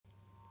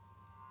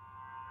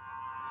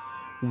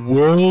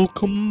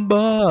Welcome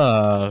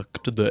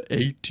back to the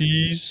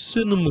 80s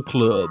Cinema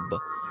Club.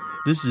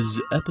 This is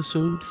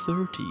episode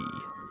 30.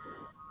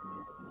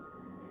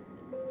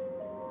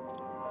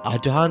 I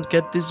can't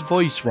get this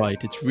voice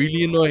right, it's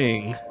really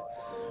annoying.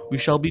 We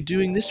shall be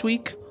doing this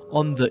week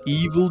on The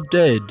Evil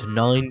Dead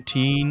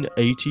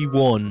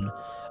 1981,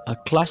 a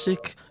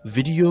classic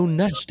video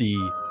nasty.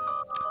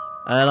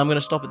 And I'm going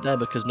to stop it there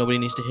because nobody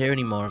needs to hear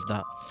any more of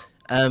that.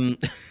 The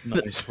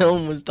Nice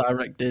film was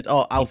directed...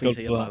 Oh, Alfie's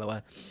here, by the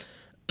way.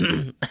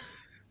 You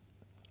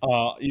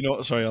know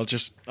what? Sorry, I'll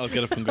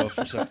get up and go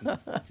for a second.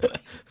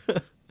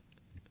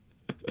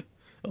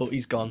 Oh,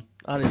 he's gone.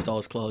 And his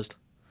door's closed.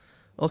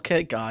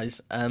 Okay, guys.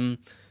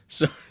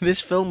 So this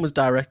film was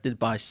directed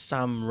by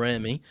Sam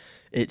Raimi.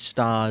 It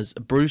stars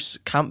Bruce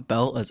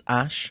Campbell as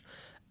Ash,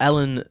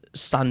 Ellen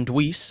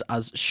Sandweiss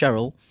as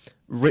Cheryl,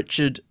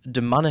 Richard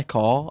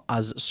DeManicore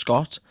as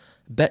Scott,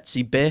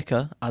 Betsy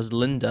Baker as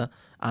Linda,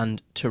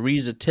 and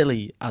Teresa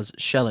Tilly as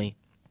Shelley.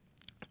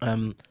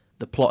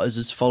 The plot is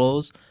as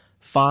follows.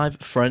 5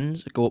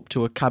 friends go up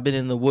to a cabin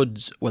in the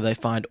woods where they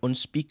find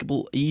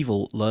unspeakable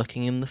evil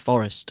lurking in the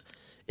forest.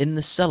 In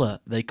the cellar,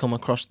 they come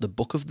across the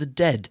Book of the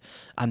Dead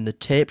and the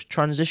taped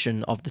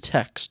translation of the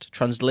text.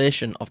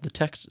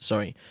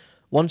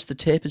 Once the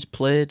tape is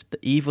played, the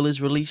evil is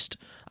released,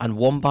 and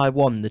one by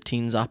one the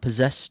teens are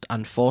possessed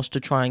and forced to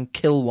try and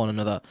kill one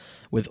another.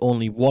 With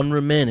only one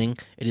remaining,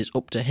 it is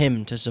up to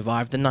him to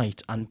survive the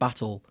night and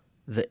battle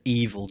the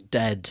evil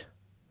dead.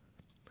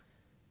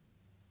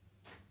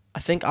 I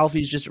think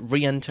Alfie's just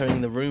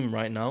re-entering the room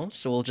right now,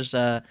 so we'll just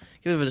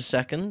give it a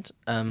second.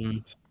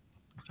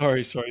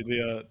 Sorry.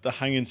 The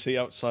hanging seat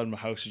outside my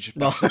house is just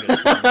bashing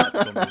against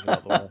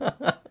the wall.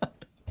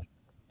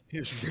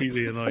 It's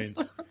really annoying.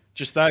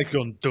 Just that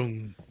going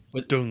dung,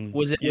 dung.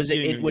 Was it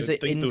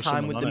in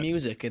time with the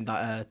music and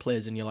that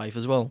plays in your life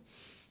as well?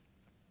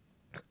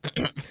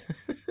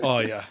 Oh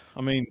yeah,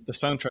 I mean the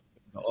soundtrack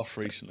got off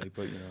recently,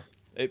 but you know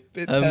it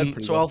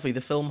so well. Alfie,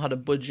 the film had a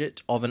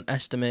budget of an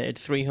estimated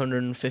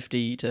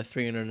 $350,000 to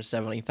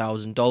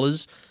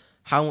 $370,000.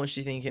 How much do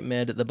you think it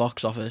made at the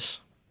box office?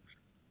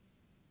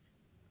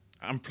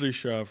 I'm pretty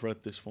sure I've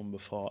read this one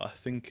before. I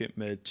think it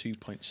made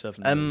 2.7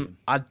 million.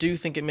 I do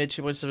think it made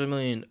 2.7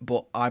 million,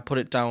 but I put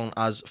it down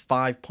as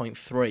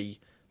 5.3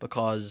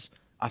 because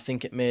I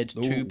think it made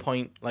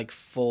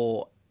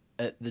 2.4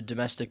 at the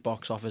domestic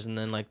box office and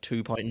then like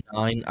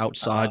 2.9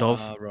 outside of.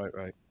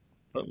 Right.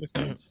 That makes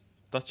sense.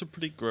 That's a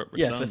pretty great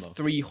return, for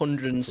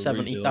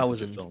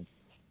 370,000.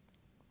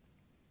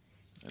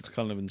 It's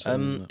kind of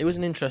insane. Isn't it? It was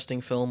an interesting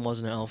film,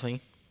 wasn't it,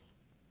 Alfie?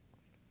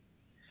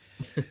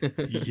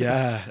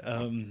 Yeah,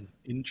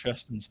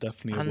 interesting's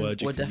definitely a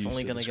word you we're can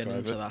definitely going to get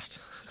into that.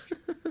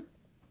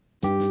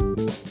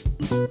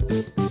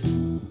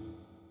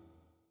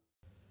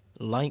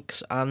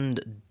 Likes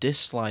and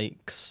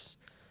dislikes.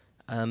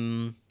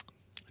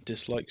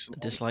 Dislikes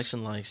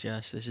and likes.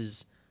 Yes, this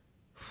is.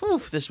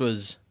 This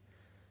was.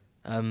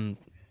 An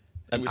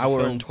was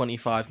hour and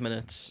 25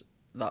 minutes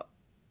that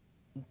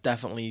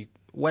definitely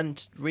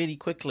went really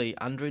quickly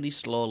and really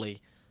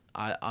slowly.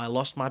 I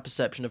lost my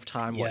perception of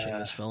time watching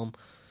this film.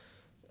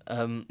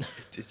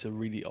 It's a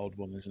really odd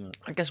one, isn't it?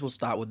 I guess we'll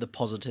start with the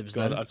positives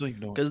then. I don't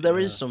even know. Because there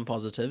is some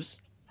positives.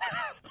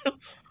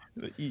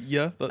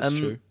 Yeah, that's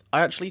true.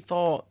 I actually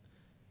thought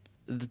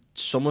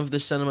some of the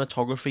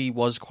cinematography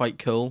was quite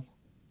cool.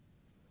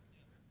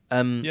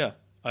 Yeah.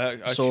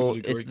 I so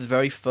agree. it's the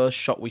very first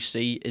shot we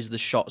see is the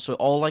shot. So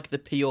all like the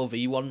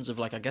POV ones of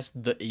like I guess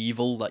the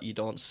evil that you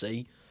don't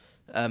see,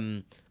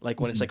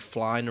 like when it's like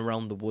flying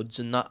around the woods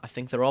and that. I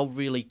think they're all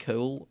really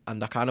cool,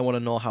 and I kind of want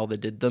to know how they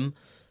did them.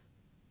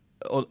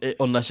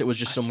 Unless it was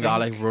just some guy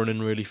like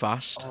running really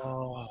fast.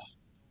 Oh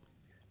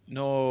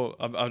no,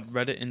 I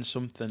read it in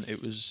something.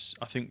 It was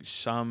I think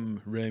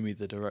Sam Raimi,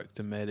 the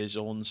director, made his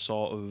own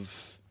sort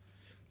of.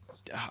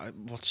 I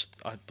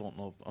don't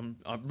know. I'm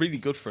really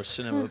good for a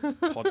cinema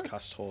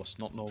podcast host,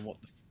 not knowing what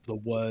the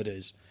word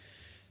is.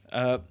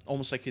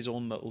 Almost like his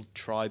own little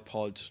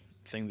tripod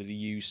thing that he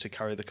used to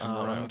carry the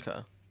camera around.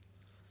 Okay.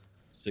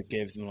 So it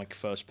gave them like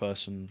first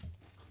person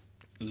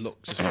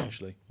looks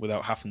essentially,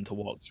 without having to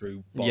walk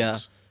through bogs. Yeah,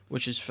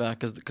 which is fair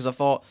because I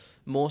thought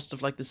most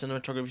of like the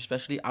cinematography,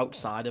 especially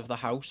outside of the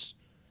house,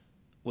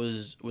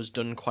 was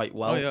done quite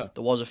well. Oh, yeah.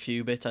 There was a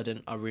few bits I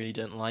really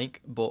didn't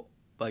like, but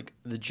like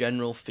the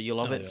general feel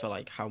of it for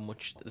like how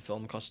much the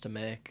film cost to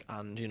make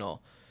and you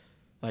know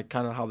like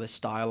kind of how they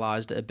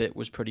stylized it a bit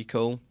was pretty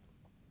cool.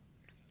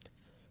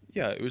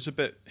 Yeah, it was a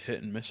bit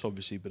hit and miss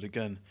obviously, but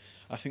again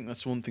I think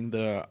that's one thing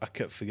that I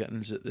kept forgetting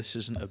is that this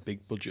isn't a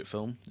big budget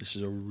film. This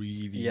is a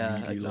really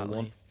low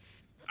one,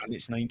 and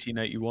it's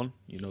 1981.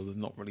 You know, they've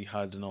not really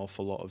had an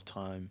awful lot of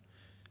time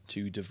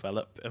to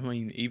develop. I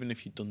mean, even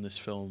if you'd done this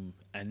film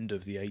end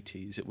of the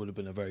 80s, it would have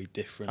been a very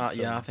different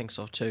film. Yeah, I think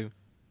so too.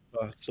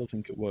 I still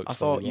think it works. I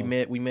thought we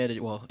made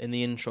it in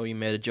the intro. You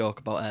made a joke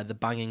about the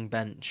banging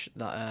bench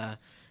that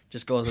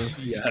just goes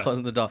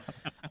in the door.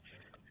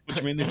 What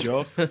do you mean a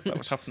joke? That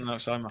was happening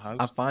outside my house.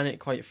 I find it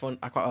quite fun.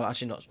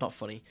 Actually, no, it's not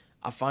funny.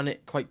 I find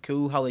it quite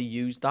cool how they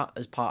use that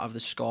as part of the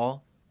score.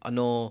 I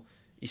know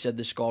you said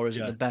the score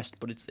isn't Yeah. the best,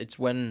 but it's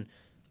when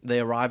they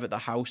arrive at the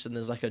house and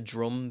there's like a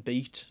drum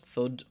beat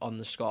thud on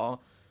the score,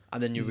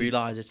 and then you Hmm.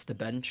 realize it's the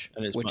bench,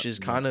 And it's which is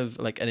matching that. kind of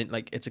like, and it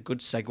like it's a good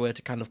segue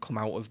to kind of come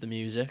out of the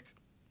music.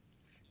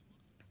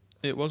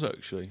 It was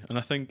actually, and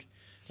I think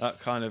that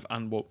kind of,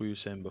 and what we were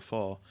saying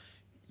before,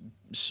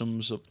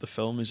 sums up the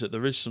film is that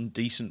there is some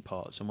decent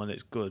parts, and when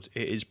it's good,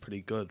 it is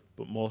pretty good.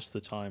 But most of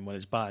the time, when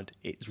it's bad,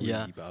 it's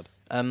Yeah. really bad.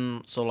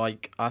 So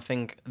like I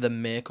think the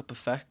makeup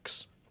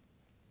effects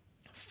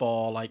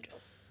for like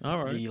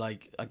All right. the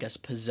like I guess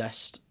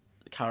possessed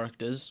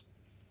characters,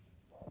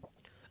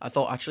 I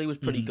thought actually was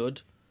pretty Hmm.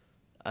 good.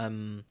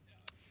 Um,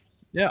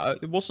 Yeah,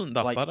 it wasn't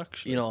that like bad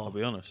you actually. I'll know,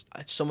 be honest.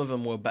 some of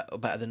them were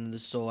better than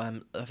others. So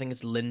I think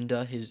it's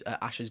Linda, his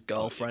Ash's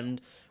Oh yeah.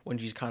 girlfriend, when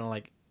she's kind of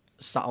like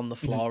sat on the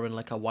Mhm. floor in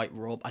like a white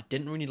robe. I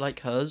didn't really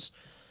like hers,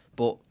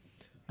 but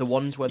the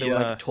ones where they were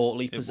like Yeah,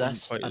 totally it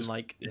wasn't possessed quite and as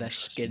like their interesting.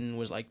 skin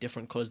was like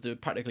different colors, they were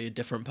practically a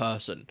different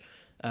person.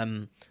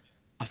 Um,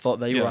 I thought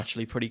they were Yeah,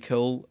 actually pretty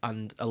cool,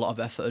 and a lot of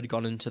effort had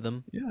gone into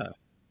them. yeah.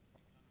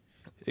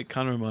 It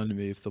kind of reminded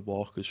me of the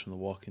Walkers from the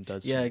Walking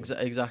Dead, Yeah, some of them,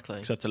 exactly.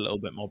 except a little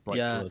bit more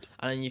bright Yeah, coloured.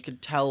 and then you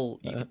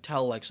Uh, could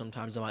tell like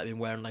sometimes they might have been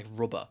wearing like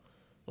rubber,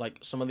 like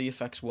some of the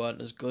effects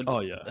weren't as good.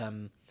 oh yeah.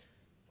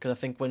 Because I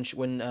think when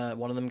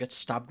one of them gets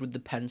stabbed with the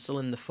pencil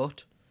in the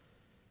foot,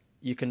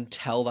 you can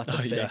tell that's a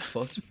Oh yeah. fake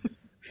foot.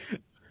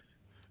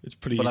 It's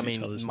pretty But I easy to mean,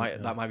 tell, isn't it?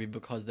 that Yeah. might be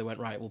because they went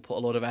right. We'll put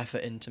a lot of effort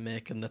into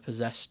making the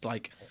possessed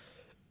like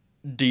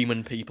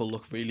demon people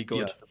look really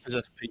Yeah, good. the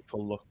possessed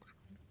people look.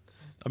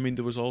 I mean,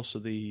 there was also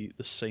the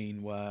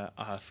scene where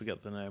I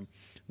forget the name.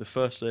 The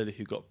first lady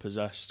who got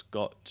possessed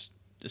got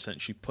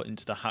essentially put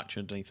into the hatch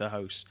underneath the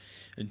house,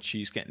 and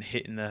she's getting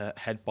hit in the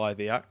head by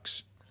the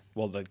axe.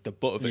 Well, the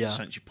butt of it Yeah,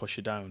 essentially push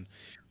her down.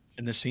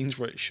 In the scenes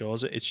where it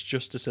shows it, it's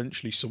just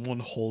essentially someone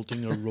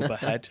holding a rubber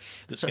head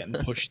that's getting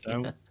pushed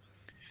down.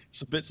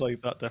 So bits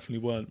like that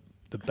definitely weren't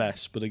the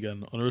best, but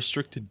again, on a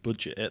restricted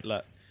budget, it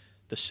let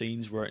the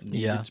scenes where it yeah.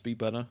 needed to be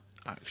better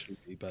actually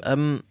be better.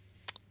 Um,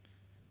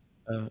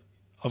 Uh,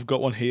 I've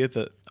got one here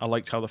that I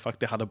liked how the fact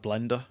they had a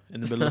blender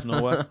in the middle of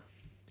nowhere.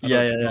 yeah, I don't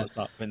know if yeah, you yeah. noticed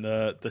that in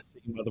the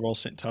scene where they're all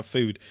sitting to have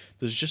food.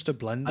 There's just a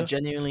I blender,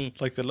 genuinely,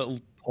 like the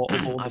little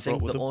portable one I they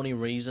brought think with the them. only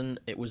reason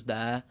it was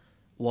there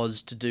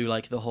was to do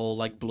like the whole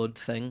like blood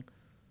thing,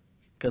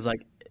 because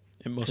like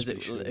It because must be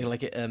surely.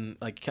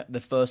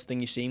 the first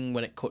thing you seen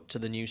when it cut to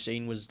the new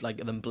scene was like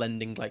them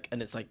blending like,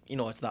 and it's like,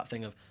 it's that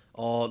thing of,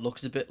 oh, it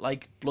looks a bit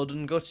like blood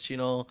and guts,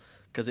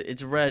 because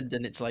it's red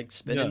and it's like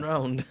spinning Yeah.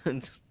 round.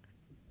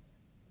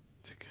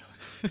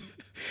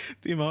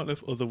 The amount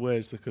of other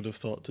ways they could have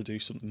thought to do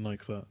something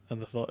like that,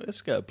 and they thought,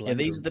 let's get a Yeah, blender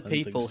these are and the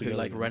blend things people who together.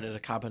 like rented a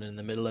cabin in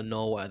the middle of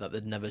nowhere that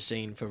they'd never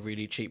seen for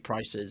really cheap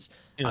prices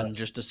Yeah, and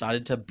just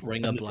decided to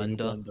bring a and they bring a blender.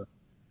 blender.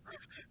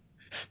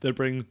 They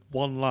bring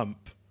one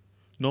lamp,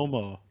 no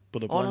more,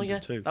 but a Oh no, blender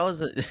yeah, too. that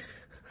was it.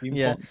 The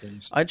Yeah, important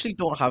things. I actually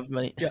don't have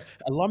many. Yeah,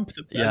 a lamp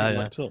that barely Yeah,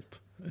 yeah. lights up.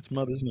 It's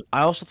mad, isn't it?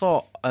 I also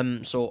thought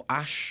so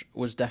Ash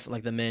was definitely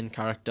like the main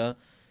character.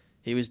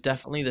 He was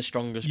definitely the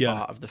strongest Yeah,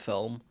 part of the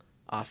film,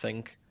 I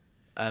think.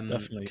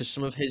 definitely. Because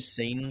some of his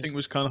I think scenes, it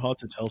was kind of hard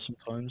to tell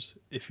sometimes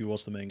if he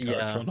was the main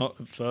character yeah, or not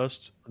at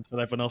first until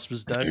everyone else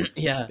was dead.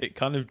 yeah, It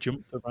kind of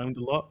jumped around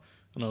a lot,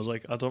 and I was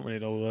like, I don't really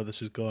know where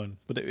this is going.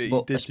 But he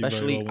but did do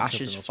very especially well once Ash's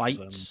everyone else was fight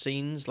there.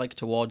 scenes, like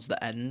towards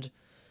the end,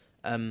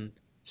 um,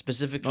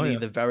 Oh specifically yeah,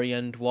 the very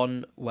end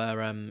one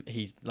where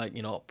he like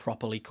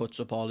properly cuts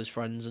up all his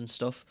friends and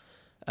stuff.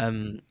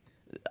 Um,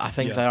 I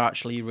think yeah. they're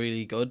actually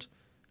really good.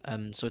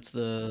 So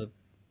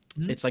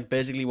Mhm. it's like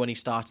basically when he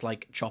starts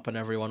like chopping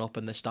everyone up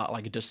and they start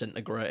like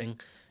disintegrating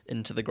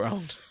into the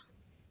ground.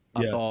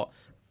 I Yeah. thought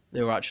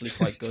they were actually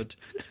quite good.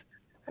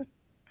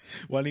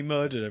 When he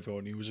murdered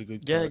everyone, he was a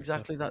good Yeah, character.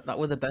 exactly. That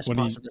were the best When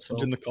parts he of the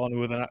stood in film. the corner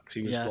with an axe,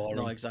 he was Yeah,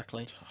 no, glowing.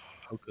 exactly.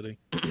 How could he?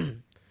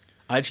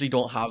 I actually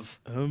don't have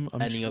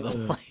I'm just any other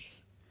gonna.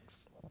 like.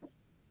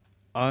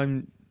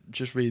 I'm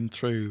just reading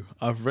through.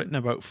 I've written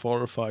about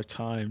 4 or 5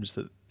 times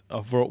that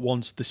I've wrote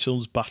once. This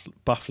film's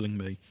baffling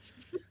me.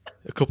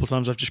 A couple of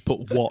times I've just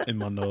put "what" in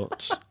my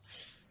notes.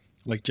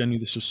 Like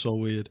genuinely, this was so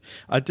weird.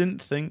 I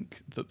didn't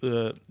think that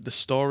the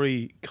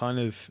story kind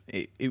of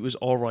it was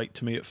all right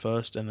to me at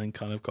first, and then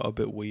kind of got a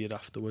bit weird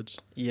afterwards.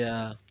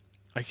 Yeah,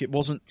 Like it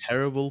wasn't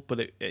terrible, but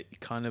it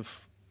kind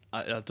of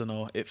I don't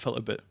know. It felt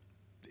a bit.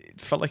 It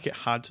felt like it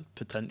had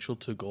potential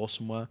to go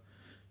somewhere,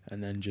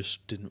 and then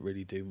just didn't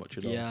really do much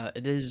at all. yeah,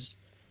 it is.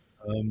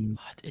 Um,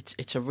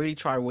 It's a really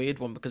try weird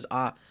one because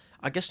I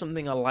guess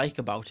something I like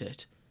about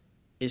it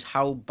is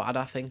how bad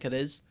I think it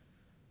is.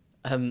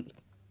 Um,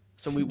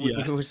 so we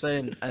yeah, were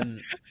saying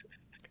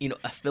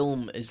a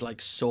film is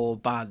like so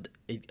bad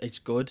it's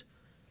good,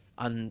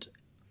 and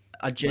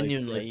I like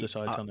where's the genuinely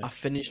I Titanic?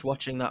 finished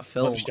watching that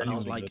Not film just and I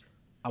was genuinely like, good.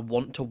 I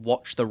want to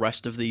watch the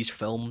rest of these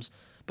films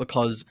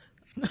because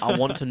I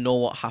want to know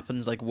what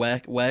happens. Like,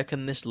 where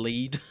can this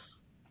lead?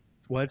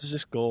 Where does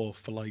this go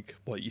for like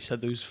what you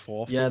said? Those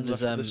 4 films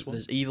There's after this one.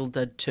 there's Evil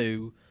Dead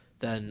 2,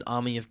 then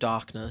Army of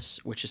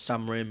Darkness, which is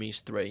Sam Raimi's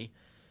 3,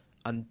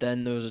 and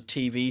then there was a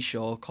TV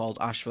show called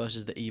Ash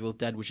versus the Evil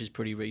Dead, which is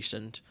pretty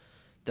recent.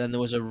 Then there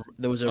was a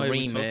Oh, yeah,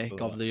 we talked remake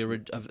about of that actually.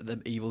 of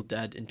the Evil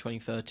Dead in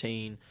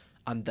 2013,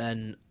 and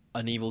then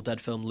an Evil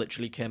Dead film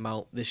literally came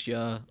out this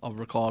year of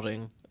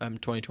recording,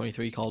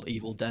 2023, called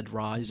Evil Dead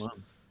Oh Rise,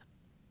 man,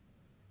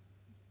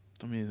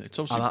 I mean, it's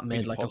and obviously that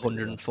made really like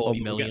popular then. 140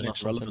 Although we're million getting or into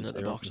something relevance at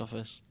the here, aren't box we?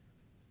 office.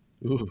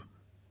 Ooh,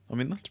 I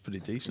mean that's pretty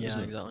decent, Yeah,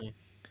 isn't it? exactly.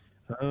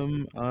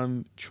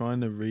 I'm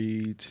trying to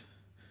read.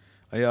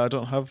 Yeah, I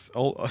don't have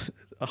all.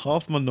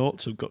 Half my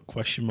notes have got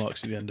question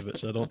marks at the end of it,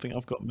 so I don't think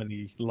I've got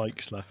many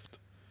likes left.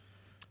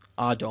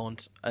 I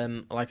don't.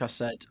 Like I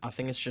said, I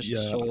think it's just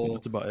Yeah, I think so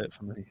that's about it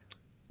for me.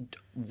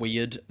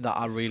 weird that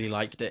I really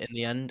liked it in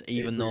the end,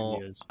 It even really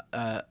though is.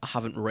 I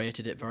haven't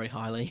rated it very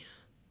highly.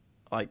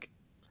 Like,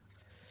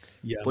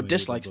 Yeah, but me either.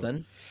 dislikes But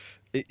then.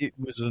 it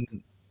was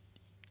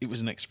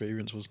an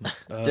experience, wasn't it?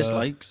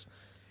 Dislikes.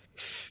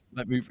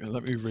 Let me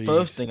read.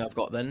 First thing I've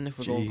got then, if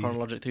we're going Jeez.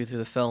 chronologically through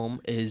the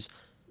film, is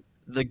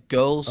the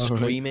girl All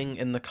right. screaming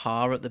in the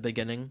car at the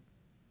beginning.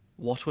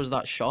 What was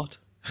that shot?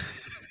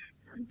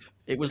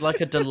 It was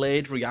like a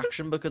delayed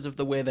reaction because of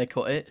the way they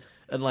cut it,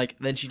 and like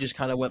then she just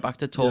kind of went back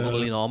to Yeah.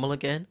 totally normal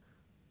again.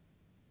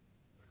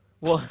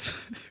 What?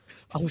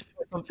 I was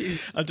so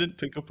confused. I didn't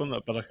pick up on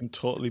that, but I can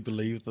totally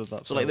believe that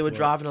that's So how like they it were worked.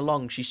 driving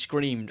along, she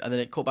screamed, and then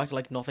it cut back to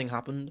like nothing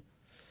happened.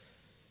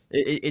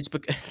 It's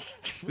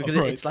because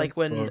All right. it's like Thanks,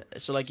 when, bro.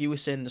 so like you were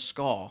saying, the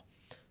score,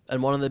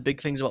 and one of the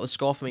big things about the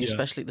score for me, Yeah,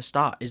 especially at the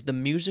start, is the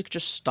music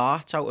just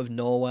starts out of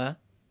nowhere.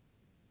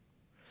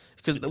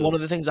 Because it one of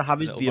the does, things I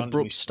have and is it'll the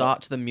randomly abrupt stop.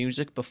 start to the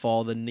music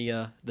before the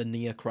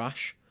near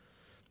crash.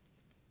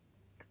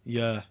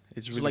 Yeah,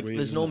 it's So really like weird,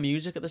 there's isn't no it?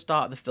 music at the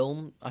start of the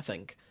film, I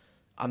think,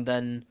 and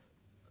then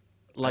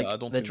I like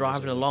don't they're think there is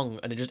driving either. along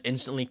and it just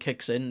instantly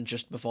kicks in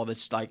just before they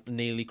like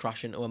nearly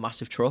crash into a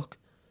massive truck.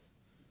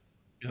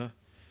 Yeah,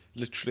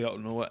 literally out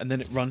of nowhere, and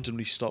then it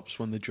randomly stops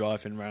when they're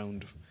driving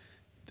round.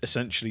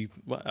 Essentially,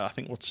 I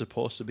think what's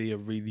supposed to be a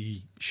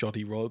really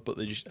shoddy road, but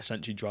they're just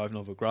essentially driving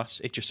over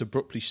grass. It just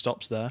abruptly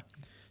stops there,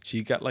 so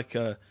you get like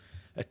a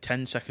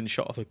 10-second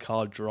shot of the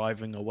car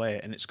driving away,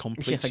 and it's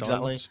Yeah, complete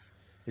exactly. silence.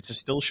 It's a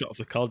still shot of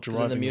the car Because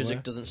then the driving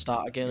music away. doesn't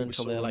start again It was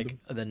until so they're like, random.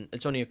 and then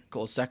it's only a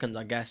couple of seconds,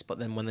 I guess. But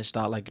then when they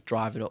start like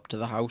driving up to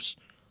the house,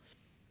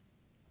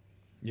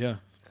 Yeah.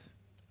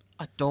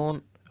 I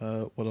don't.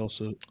 What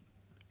else?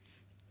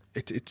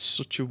 It's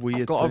such a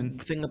I've weird got thing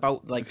a thing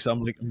about like, because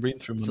I'm reading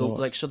through my so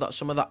like, notes. so that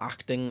some of the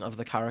acting of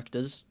the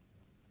characters,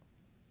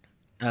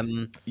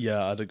 um,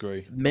 Yeah, I'd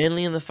agree.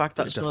 mainly in the fact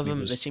that It some of definitely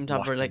them they was seem to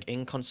have very lacking. like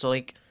incons. So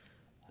like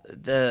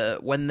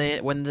when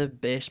the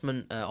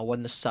basement or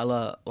when the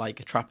cellar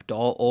like trap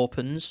door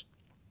opens,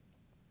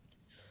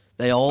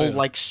 they Oh all yeah,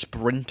 like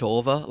sprint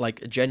over,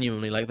 like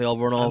genuinely, like they all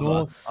run I over,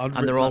 know. I'd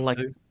and they're written all that like,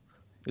 too.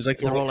 It's like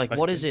they're they're all all like,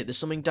 what is expecting. it? There's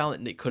something down,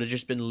 and it could have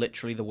just been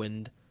literally the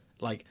wind.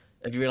 Like,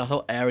 if you realize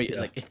how airy, Yeah,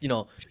 like,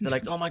 they're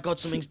like, oh my god,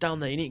 something's down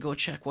there. You need to go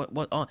check. What?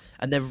 Oh,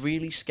 and they're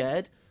really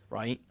scared,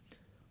 right?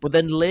 But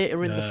then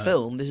later in the yeah.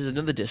 film, this is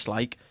another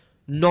dislike.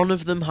 None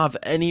of them have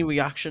any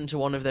reaction to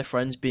one of their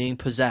friends being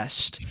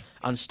possessed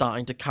and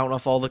starting to count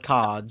off all the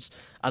cards,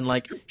 and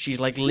like she's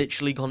like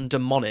literally gone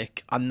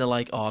demonic, and they're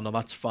like, "Oh no,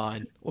 that's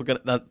fine. We're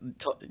gonna that.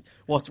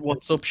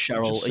 What's up,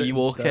 They're Cheryl? just Are sitting you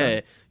and staring.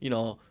 okay?" You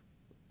know,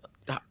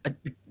 that-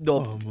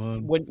 no, Oh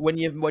man. when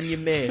you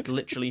mate,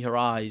 literally her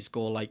eyes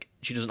go like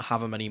she doesn't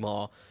have them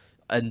anymore,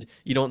 and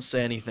you don't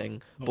say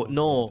anything. But Oh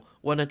god. no,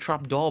 when a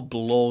trap door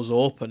blows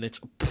open, it's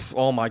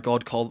oh my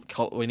god, call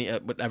we need to,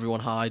 but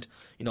everyone hide.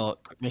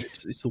 Quickly.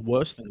 It's the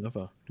worst thing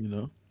ever.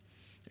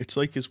 It's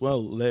like as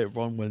well later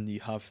on when you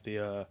have the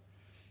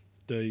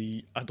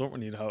I don't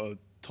really know how to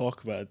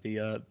talk about it,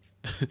 the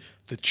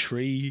the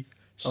tree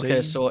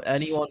Okay, scene. so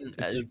anyone,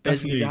 It's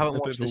basically, if you definitely haven't a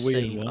bit watched of a this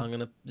weird scene, one. I'm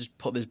gonna just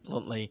put this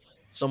bluntly: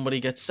 somebody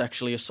gets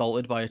sexually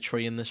assaulted by a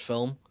tree in this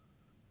film,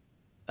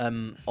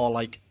 or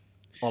like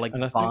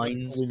And I think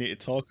that's all vines. we need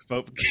to talk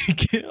about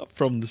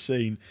from the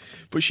scene.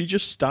 But she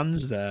just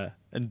stands there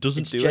and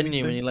doesn't It's do anything.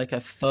 genuinely like a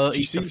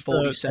She 30 to sees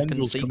 40 the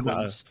second tendrils coming at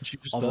her, sequence and she's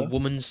just of a there.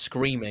 woman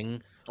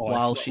screaming Oh, I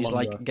while felt she's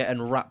longer. like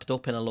getting wrapped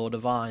up in a load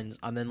of vines,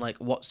 and then like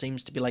what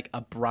seems to be like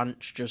a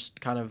branch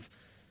just kind of,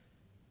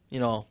 you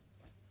know,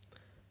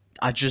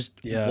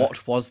 Yeah,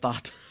 what was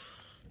that?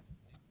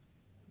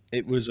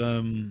 it was.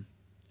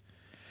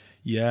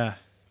 Yeah,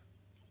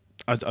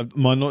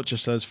 my note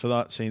just says for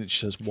that scene. It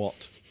just says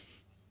what.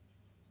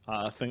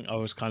 I think I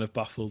was kind of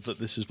baffled that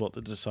this is what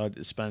they decided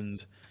to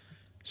spend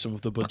some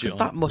of the budget Because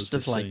on. that Was must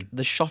this have like scene?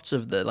 the shots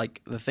of the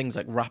things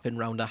like wrapping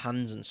around her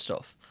hands and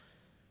stuff.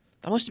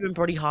 That must have been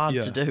pretty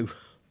hard to Yeah, do.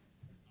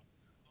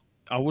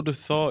 I would have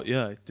thought.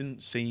 Yeah, it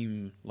didn't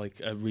seem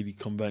like a really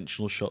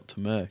conventional shot to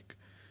make.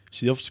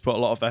 So they obviously put a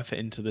lot of effort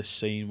into this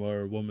scene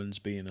where a woman's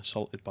being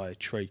assaulted by a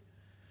tree,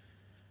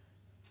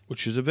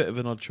 which is a bit of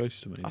an odd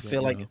choice to me. I But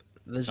feel like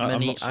there's I'm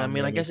many. not I Sam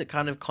mean, I Raimi. guess it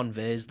kind of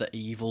conveys the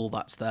evil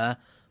that's there,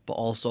 but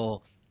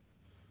also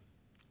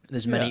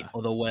there's many Yeah,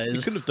 other he ways.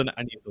 could have done it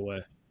any other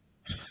way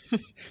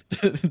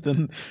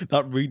than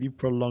that really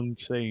prolonged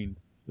scene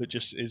that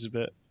just is a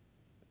bit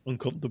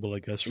uncomfortable, I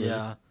guess. Really.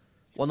 Yeah.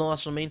 Well, no,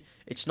 that's what I mean.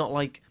 It's not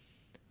like,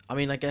 I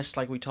mean, I guess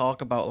like we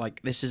talk about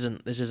like this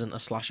isn't a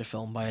slasher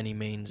film by any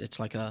means.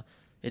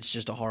 It's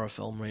just a horror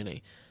film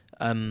really.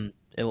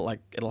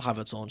 It'll have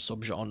its own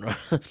subgenre.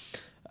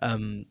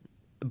 um,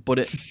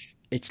 but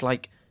it's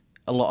like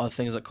a lot of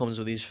things that comes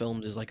with these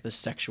films is like the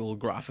sexual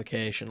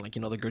gratification, like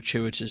the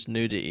gratuitous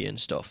nudity and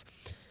stuff.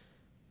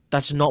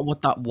 That's not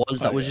what that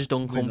was. Oh That was yeah, just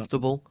I mean that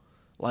uncomfortable.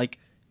 Like,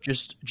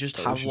 just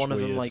that was have just one of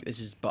them weird. like this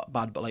is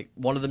bad, but like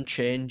one of them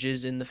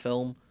changes in the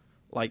film.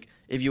 Like,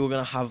 if you were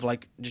gonna have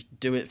like just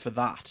do it for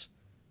that,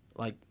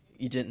 like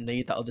you didn't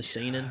need that other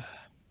scene in.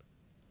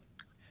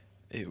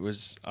 It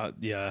was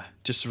yeah,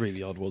 just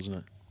really odd, wasn't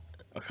it?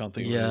 I can't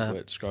think of a good Yeah. way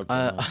to describe it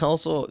now.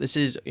 Also, this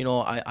is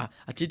I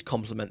did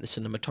compliment the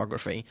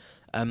cinematography,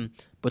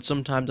 but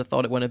sometimes I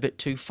thought it went a bit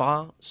too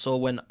far. So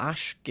when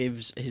Ash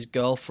gives his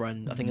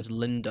girlfriend, I think Hmm. it's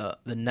Linda,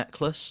 the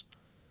necklace,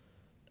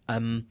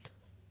 um,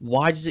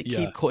 why does it Yeah.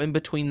 keep cutting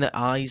between the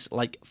eyes?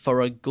 Like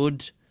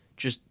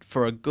just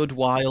for a good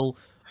while,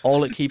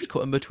 all it keeps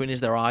cutting between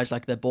is their eyes,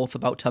 like they're both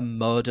about to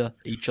murder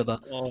each other.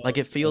 Oh Like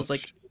it feels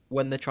like gosh.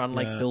 when they're trying to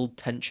like Yeah. build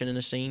tension in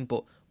a scene,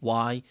 but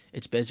why?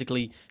 It's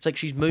like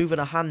she's moving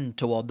a hand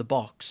toward the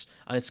box,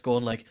 and it's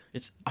going like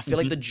it's. I feel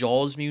like Hmm. the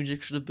Jaws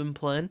music should have been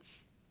playing.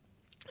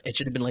 It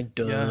should have been like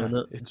Yeah.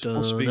 dun It's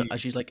supposed to dun, be and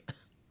she's like,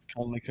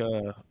 kind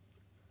of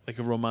like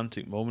a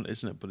romantic moment,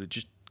 isn't it? But it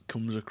just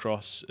comes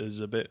across as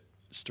a bit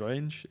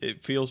strange.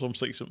 It feels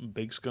almost like something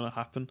big's gonna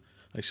happen,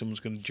 like someone's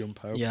gonna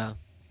jump out, yeah,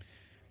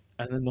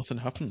 and then nothing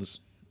happens.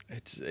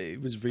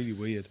 It was really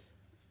weird.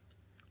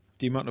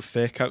 The amount of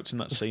fake outs in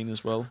that scene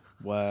as well,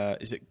 where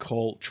is it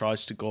Colt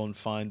tries to go and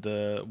find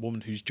the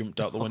woman who's jumped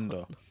out the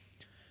window,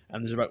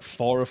 and there's about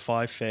 4 or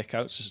 5 fake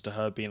outs as to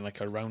her being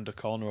like around a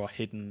corner or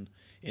hidden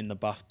in the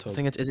I bathtub.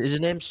 think is his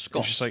name It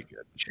was just Scott? like,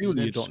 Is his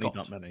surely you name don't need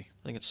that Scott? many.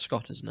 I think it's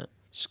Scott, isn't it?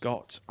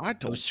 Scott,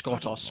 It was I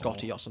Scott or don't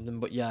know. Scotty or something,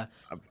 but yeah,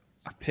 I,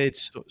 I paid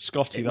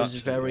Scotty. it was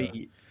That's it. Yeah,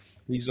 very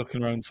he's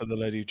looking around for the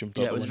lady who jumped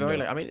yeah, out it the was very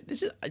window. like I mean,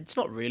 it's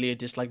not really a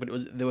dislike, but it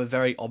was they were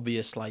very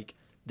obvious like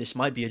this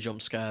might be a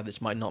jump scare,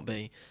 this might not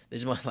be.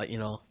 This might like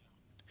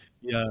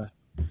Yeah,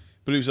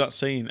 but it was that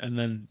scene, and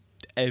then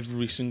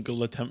every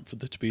single attempt for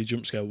there to be a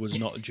jump scare was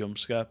not a jump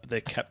scare, but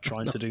they kept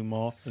trying no, to do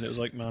more, and it was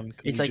like, man,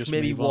 can it's we like just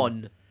maybe move on?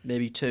 one,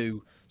 maybe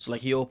two. So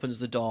like he opens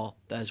the door,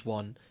 there's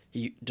one.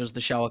 He does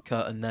the shower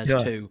curtain, there's Yeah,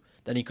 two.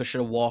 Then he could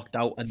should have walked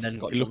out and then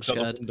got he jump looks out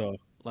the scared. window.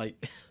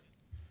 Like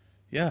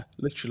Yeah,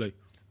 literally.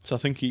 So I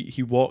think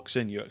he walks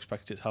in. You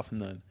expect it to happen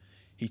then.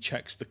 He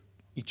checks the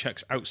he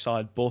checks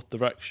outside both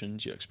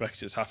directions. You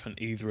expect it to happen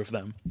either of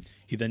them.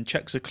 He then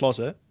checks a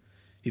closet.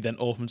 He then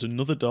opens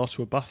another door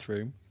to a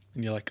bathroom,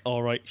 and you're like,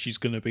 all right, she's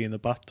gonna be in the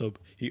bathtub.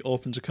 He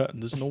opens a curtain.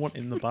 There's no one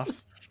in the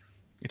bath.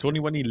 It's only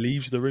when he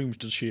leaves the room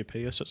does she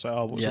appear. So it's like,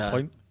 oh, what's the yeah,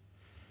 point?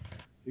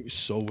 It was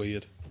so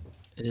weird.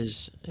 it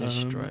is Um,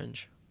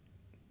 strange.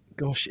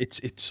 Gosh,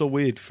 it's so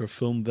weird for a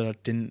film that I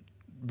didn't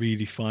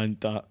really find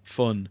that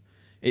fun.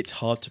 It's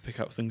hard to pick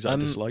out things that I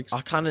disliked.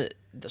 I kind of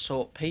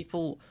so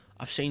people.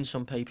 I've seen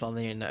some people on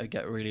the internet who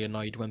get really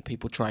annoyed when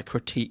people try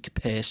critique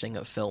pacing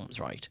of films,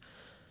 right?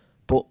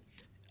 But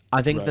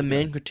I think the Right?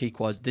 Yeah. main critique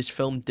was this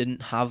film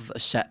didn't have a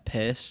set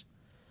pace.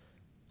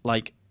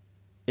 Like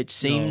it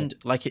No, seemed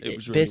like it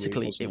was it really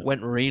weird, basically wasn't it it?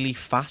 went really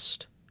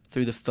fast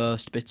through the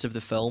first bits of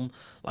the film,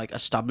 like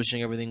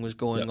establishing everything was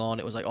Yeah. going on.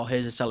 It was like, oh,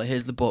 here's the seller,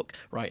 here's the book.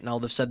 Right now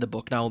they've said the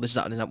book. Now this,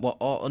 that, and that. What?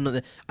 Oh,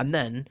 another. And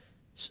then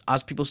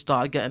as people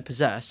started getting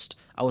possessed,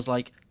 I was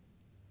like,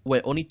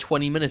 wait, only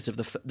 20 minutes of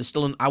there's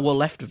still an hour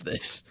left of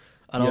this,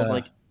 and I was Yeah.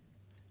 like,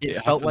 it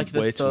It felt like happened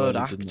the way too third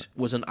early, didn't it? act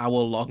was an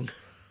hour long.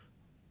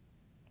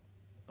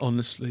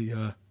 Honestly,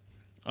 yeah.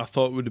 I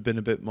thought it would have been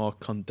a bit more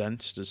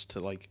condensed as to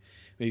like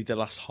maybe the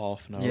last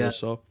half an hour Yeah, or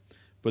so.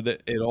 But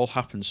it all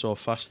happened so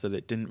fast that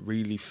it didn't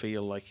really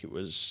feel like it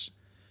was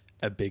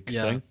a big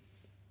yeah. thing.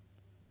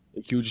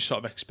 Like you were just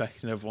sort of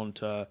expecting everyone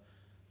to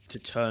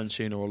turn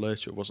sooner or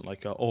later. It wasn't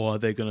like, oh, are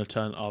they going to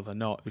turn? Are they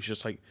not? It was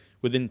just like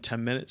within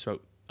 10 minutes.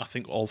 About I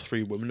think all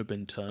 3 women have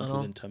been I turned know.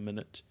 within 10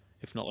 minutes,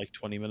 if not like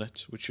 20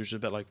 minutes, which was a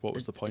bit like, what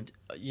was the point?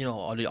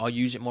 I'll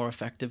use it more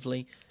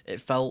effectively.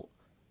 It felt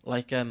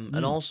like and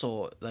Mm.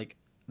 also like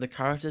the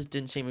characters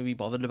didn't seem to be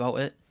bothered about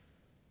it.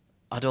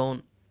 I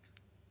don't.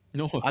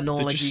 No, I know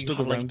they like just you stood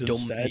have like around and dumb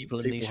stared people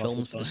at in these people half the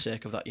films for the time.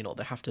 sake of that.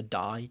 They have to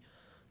die.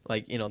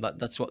 Like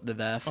that's what they're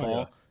there Oh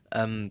yeah, for.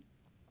 Um,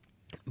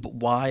 but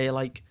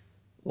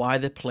why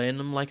they're playing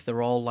them like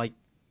they're all like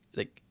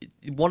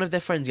one of their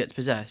friends gets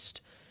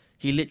possessed.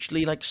 He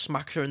literally like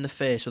smacks her in the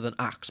face with an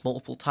axe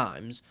multiple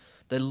times.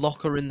 They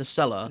lock her in the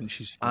cellar, and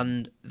she's fine.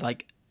 and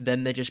like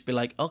then they just be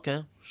like,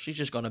 okay, she's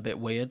just gone a bit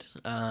weird.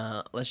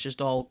 Let's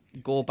just all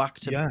go back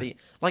to Yeah, be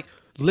like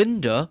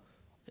Linda,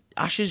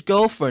 Ash's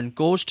girlfriend,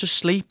 goes to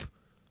sleep.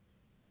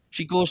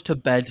 She goes to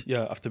bed.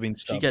 yeah. After being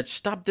She stabbed. gets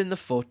stabbed in the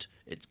foot.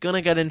 It's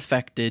gonna get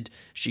infected.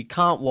 She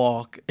can't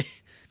walk.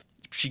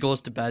 She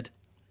goes to bed.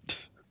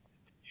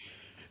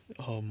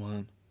 Oh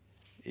man,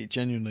 it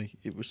genuinely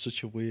it was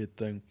such a weird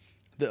thing.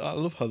 I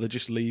love how they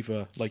just leave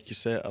her, like you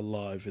say,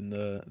 alive in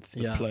the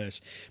Yeah.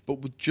 place, but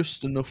with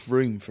just enough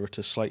room for her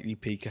to slightly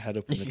peek her head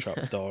up in the Yeah.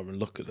 trapdoor and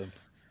look at them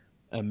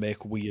and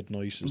make weird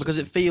noises at Because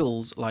it them.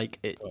 feels like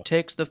it God.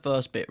 takes the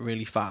first bit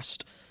really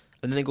fast,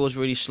 and then it goes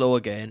really slow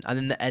again, and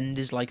then the end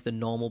is like the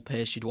normal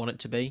pace you'd want it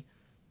to be.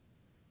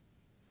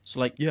 So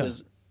like, Yeah,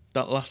 there's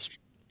that last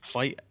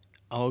fight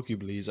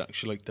arguably is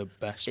actually like the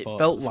best it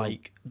part of felt the film.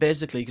 like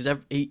basically because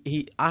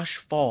he Ash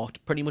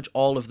fought pretty much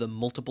all of them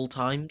multiple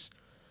times,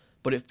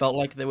 but it felt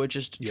like they were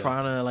just Yeah.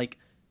 trying to like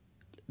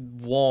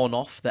warn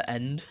off the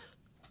end.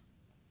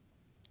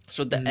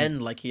 So at the Mm.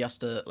 end, like he has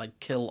to like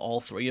kill all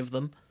three of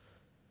them,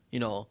 you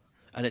know,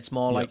 and it's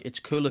more Yeah. like it's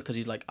cooler because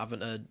he's like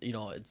having a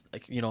it's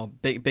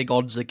like big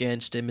odds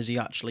against him. Is he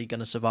actually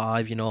gonna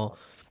survive?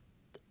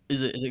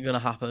 Is it gonna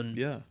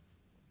happen? Yeah.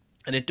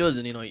 And it does,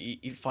 and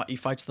he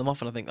fights them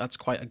off, and I think that's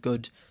quite a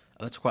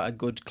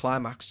good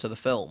climax to the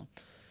film.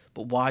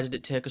 But why did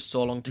it take us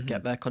so long to Hmm.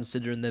 get there,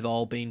 considering they've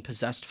all been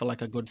possessed for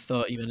like a good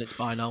 30 minutes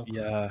by now?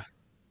 Yeah.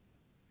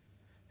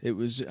 It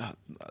was.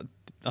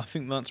 I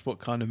think that's what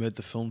kind of made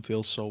the film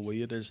feel so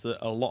weird is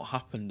that a lot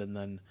happened and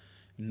then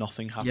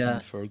nothing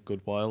Yeah, happened for a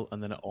good while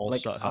and then it all like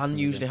started I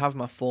happening usually again. have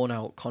my phone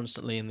out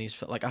constantly in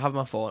these. Like I have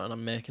my phone and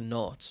I'm making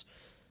notes,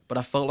 but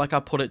I felt like I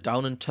put it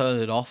down and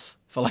turned it off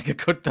for like a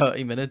good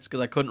 30 minutes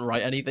because I couldn't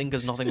write anything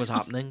because nothing was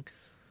happening,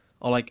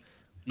 or like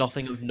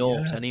nothing of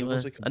note Yeah, there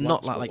was anyway. like a And black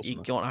not like spot, like you wasn't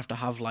there? don't have to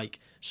have like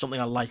something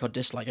I like or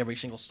dislike every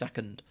single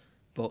second,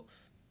 but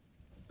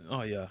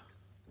Oh yeah,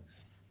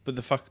 but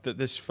the fact that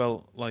this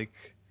felt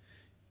like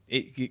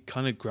it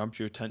kind of grabbed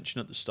your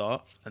attention at the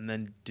start and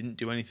then didn't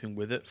do anything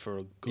with it for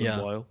a good yeah,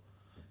 while.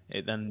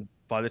 It then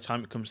by the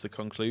time it comes to the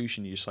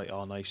conclusion, you're just like,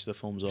 oh nice, the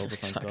film's over.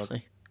 Thank God,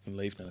 exactly. I can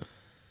leave now.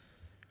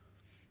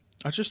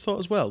 I just thought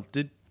as well,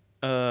 did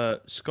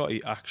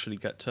Scotty actually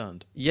get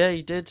turned? Yeah,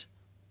 he did.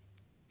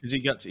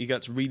 Because he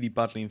gets really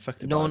badly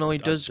infected, No, but no, he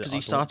does because I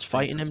he don't starts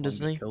think fighting the him, film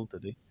doesn't got he? killed,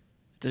 did he?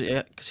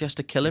 Because he has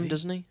to kill Did him, he?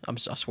 doesn't he? I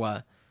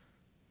swear.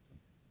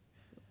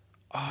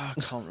 Ah,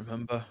 I can't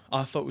remember.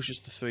 I thought it was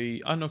just the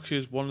three. I know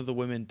because one of the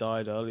women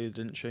died earlier,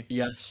 didn't she?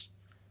 Yes,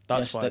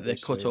 That's yes, why that it they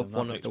was cut three. Then up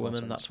that one of makes the more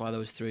women. sense. That's why there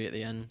was three at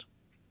the end.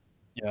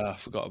 Yeah, I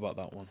forgot about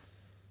that one.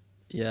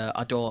 Yeah,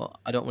 I don't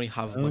really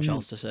have much Um,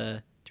 else to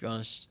say, to be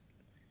honest.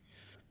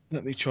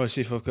 Let me try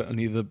see if I've got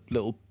any of the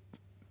little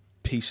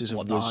pieces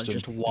of What are wisdom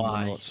just in my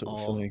why notes that were or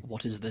funny.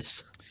 what is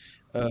this?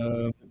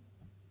 Um,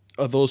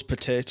 are those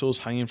potatoes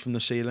hanging from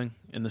the ceiling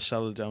in the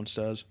cellar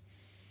downstairs?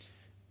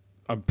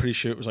 I'm pretty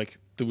sure it was like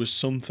there was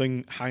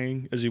something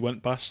hanging as he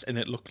went past, and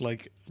it looked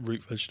like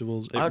root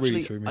vegetables. It really Actually,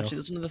 threw me actually, off.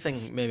 that's another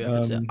thing. Maybe I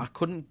could say I Um,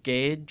 couldn't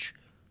gauge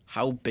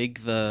how big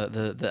the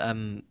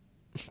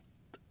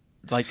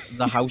like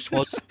the house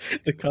was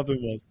the cabin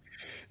was.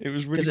 It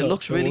was really because it hard to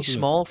looks tell, really wasn't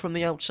it? small from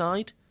the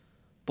outside,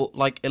 but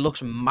like it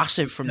looks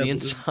massive from Yeah, the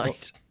but they've got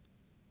inside.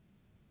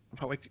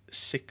 about like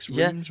six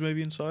Yeah, rooms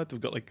maybe inside.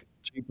 They've got like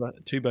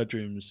two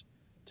bedrooms,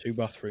 two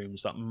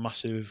bathrooms, that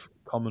massive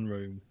common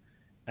room,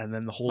 and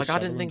then the whole like I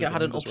didn't cellar think it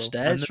had an underground as well.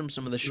 And upstairs then from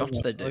some of the the room shots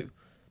they outside. do,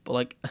 but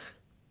like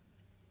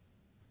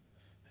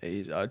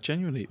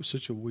Genuinely, it was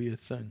such a weird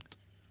thing.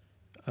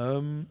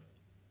 Um,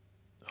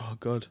 oh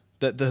god,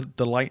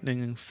 the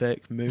lightning and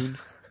fake moon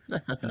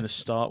in the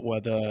start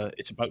where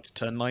it's about to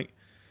turn night.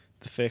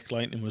 The fake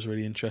lightning was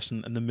really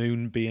interesting, and the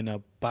moon being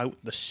about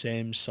the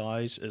same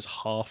size as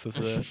half of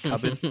the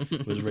cabin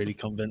was really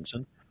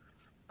convincing.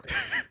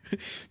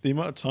 The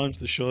amount of times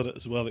they showed it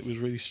as well, it was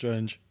really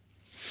strange.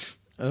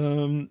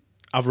 Um,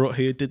 I've wrote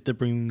here: did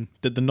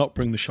they not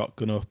bring the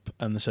shotgun up?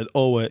 And they said,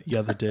 "Oh wait,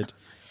 yeah, they did,"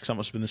 because that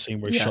must have been the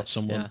scene where he shot yes,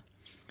 someone. yeah,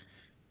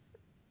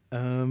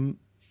 Um,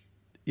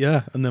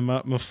 yeah, and then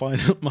my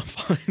final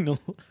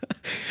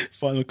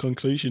final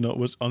conclusion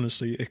was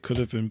honestly it could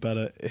have been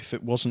better if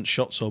it wasn't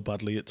shot so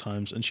badly at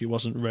times and she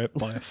wasn't raped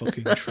by a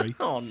fucking tree.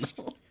 oh no,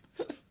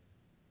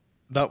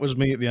 That was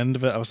me at the end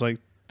of it. I was like,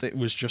 it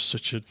was just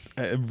such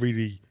a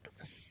really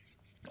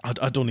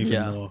I don't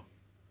even yeah, know.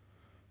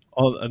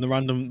 Oh, and the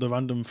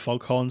random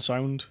foghorn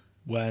sound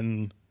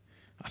when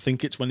I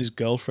think it's when his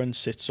girlfriend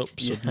sits up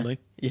yeah, suddenly.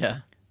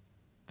 yeah,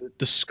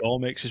 The score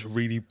makes this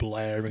really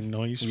blaring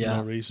noise for no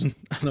yeah. reason,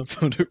 and I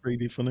found it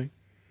really funny.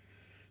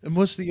 And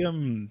was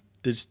the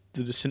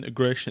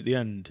disintegration at the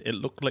end? It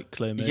looked like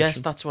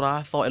Yes, claymation. that's what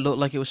I thought. It looked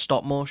like it was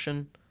stop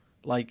motion,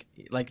 like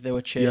they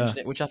were Yeah, changing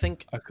it, which I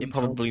think I it couldn't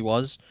tell. probably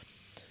was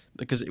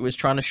because it was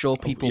trying to show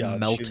people Yeah,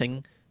 I'd assume so.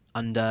 melting,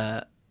 and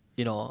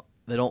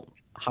they don't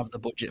have the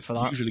budget for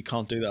that. Usually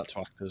can't do that to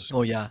actors.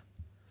 Oh yeah.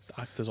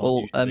 Actors aren't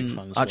Well, usually big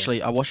fans of that.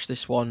 actually, I watched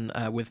this one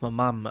with my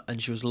mum,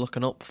 and she was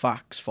looking up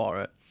facts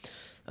for it,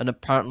 and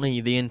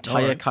apparently the All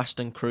entire right. cast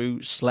and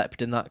crew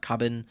slept in that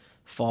cabin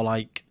for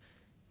like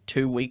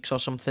 2 weeks or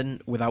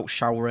something without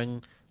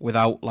showering,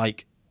 without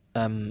like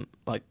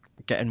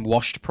getting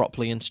washed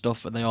properly and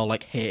stuff, and they all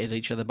like hated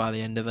each other by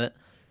the end of it.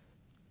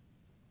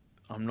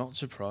 I'm not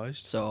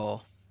surprised.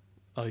 So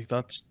Like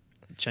that's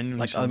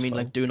genuinely Like I sounds mean,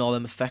 like foul. doing all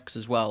them effects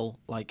as well.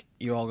 Like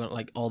you're all gonna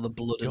like all the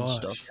blood and Gosh,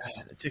 stuff.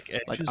 yeah, it took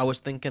Like ages. I was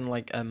thinking,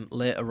 like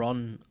later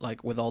on,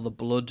 like with all the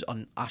blood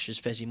on Ash's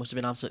face, he must have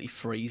been absolutely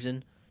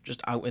freezing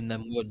just out in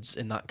them woods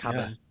in that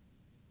Yeah, cabin.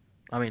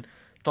 I mean,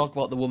 talk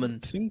about the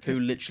woman I think who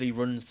literally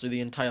runs through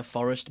the entire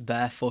forest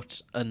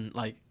barefoot and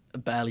like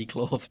barely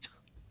clothed.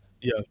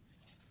 yeah,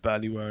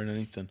 barely wearing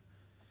anything.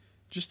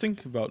 Just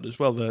think about it as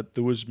well that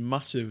there was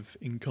massive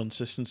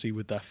inconsistency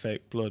with that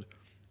fake blood,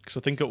 because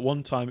I think at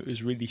one time it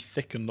was really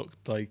thick and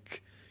looked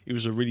like it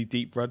was a really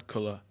deep red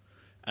color,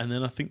 and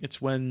then I think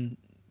it's when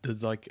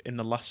there's like in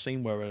the last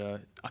scene where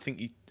I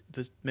think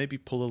there's maybe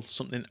pull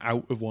something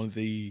out of one of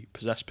the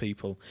possessed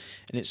people,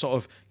 and it sort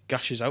of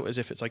gashes out as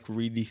if it's like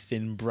really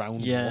thin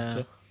brown Yeah,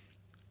 water.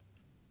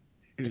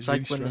 It it's was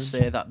really like when they strange.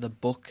 say that the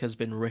book has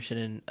been written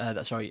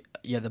in. Sorry,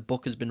 yeah, the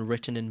book has been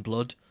written in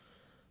blood,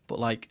 but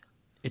like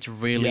it's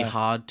really Yeah,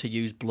 hard to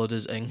use blood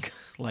as ink.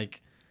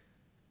 Like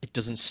it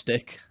doesn't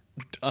stick.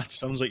 that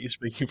sounds like you're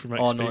speaking from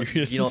Oh no,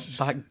 you know experience.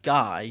 that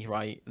guy,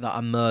 right, that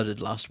I murdered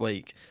last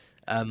week.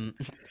 Um,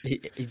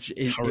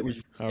 it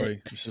was.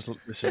 Harry, this is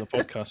a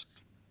podcast.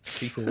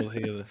 People will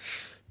hear this.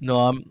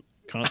 No,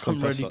 Can't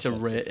I'm confess ready that to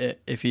sort of rate stuff.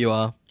 it if you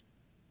are.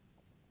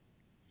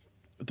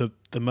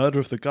 The murder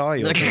of the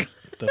guy or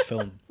the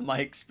film. My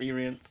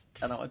experience,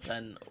 10 out of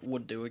 10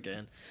 would do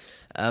again.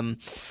 Um,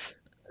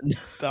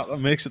 That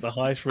makes it the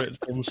highest rated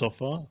film so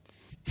far.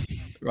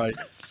 right.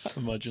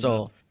 Imagine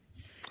that. So,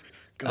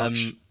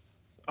 Gosh,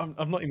 um,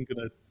 I'm not even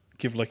gonna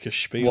give like a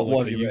spiel what like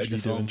have I you rated the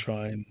usually do and film?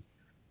 try and.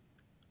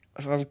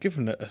 I've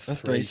given it a A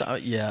three. 3.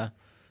 Yeah.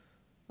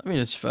 I mean,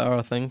 it's fair.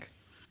 I think.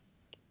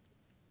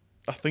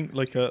 I think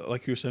like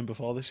you were saying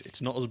before this,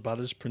 it's not as bad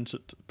as Prince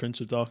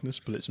of Darkness,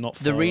 but it's not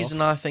The far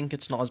reason off. I think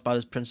it's not as bad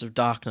as Prince of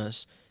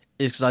Darkness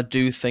is because I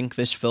do think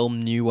this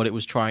film knew what it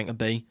was trying to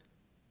be.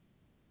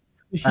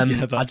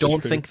 Yeah, I that's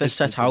don't true. think they It did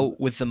set do that. out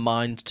with the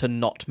mind to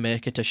not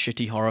make it a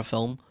shitty horror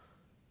film.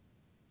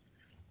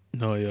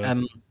 No, yeah,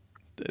 Um,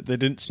 they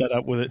didn't set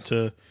out with it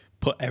to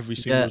put every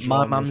yeah, single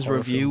my genre of mum's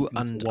horror film review,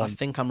 into and I one.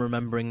 think I'm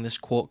remembering this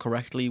quote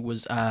correctly,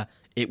 was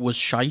it was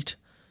shite.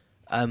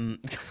 Um,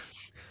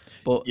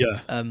 but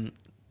Yeah, um,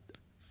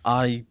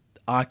 I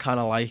I kind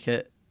of like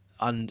it,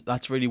 and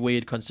that's really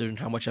weird considering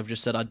how much I've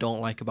just said I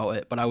don't like about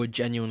it. But I would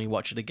genuinely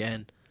watch it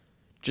again,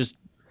 just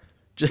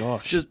just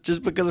gosh,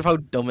 just because of how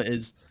dumb it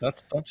is.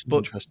 that's an But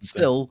interesting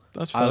thing. still,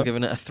 That's I'll fair. give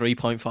it a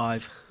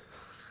 3.5.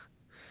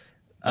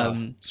 Ah,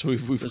 so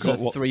we've So we've it's a got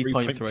what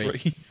 3.3.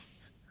 3.3.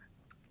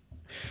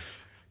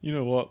 You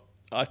know what?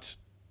 That's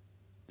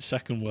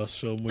second worst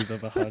film we've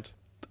ever had.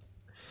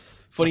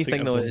 I Funny think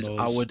thing though everyone is, knows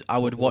I would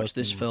what the watch worst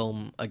this one was.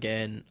 film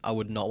again. I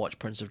would not watch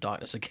Prince of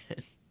Darkness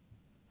again.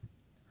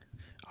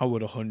 I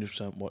would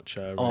 100% watch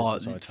Raise Oh, the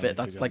Titanic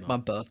that's again like my now.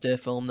 birthday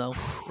film now.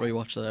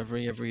 Rewatch that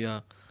every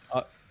year.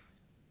 I,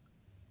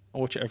 I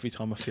watch it every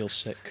time I feel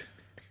sick.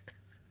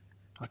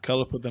 I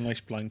curl up with a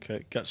nice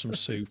blanket, get some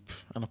soup,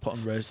 and I put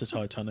on Raise the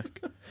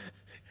Titanic.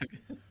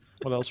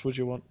 What else would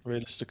you want,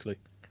 realistically?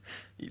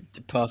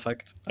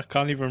 Perfect. I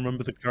can't even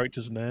remember the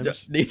characters'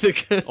 names Neither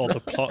can or the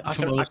plot I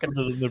for can. most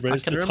other than the I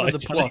Raise can the remember the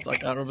plot. I Titanic.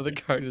 can't remember the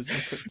characters'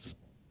 names.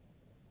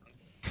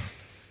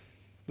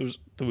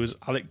 There was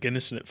Alec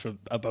Guinness in it for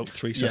about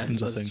 3 Yes,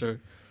 seconds, I that's think. true.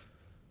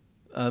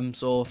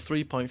 So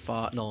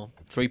 3.5, no,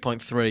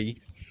 3.3.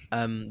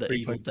 The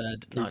Evil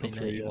Dead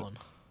 3.3, yeah. 1981.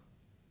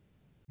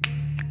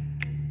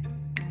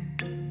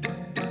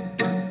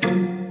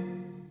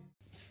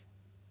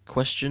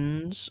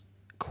 Questions,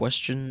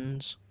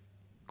 questions,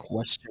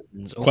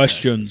 questions. Okay.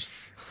 Questions.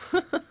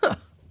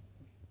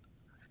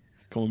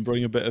 Come on,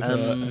 bring a bit of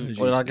What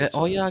energy did I to get? this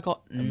Oh yeah, I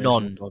got amazing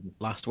none pod.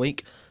 last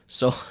week.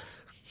 So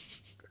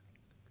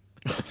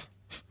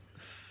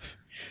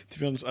To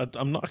be honest,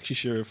 I'm not actually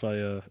sure if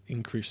I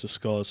increase the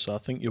scores, so I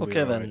think you'll be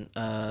okay alright.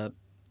 then.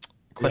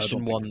 Yeah, I Question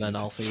don't think one I then, did.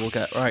 Alfie. We'll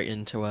get right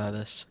into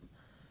this.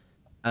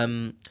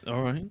 Um,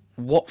 Alright.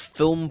 what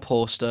film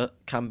poster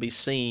can be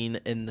seen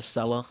in the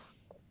cellar?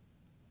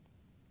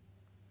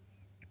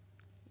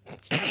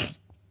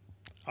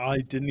 I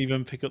didn't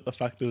even pick up the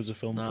fact there was a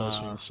film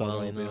poster in Ah, the cellar,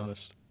 well, you I'll be know,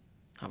 honest.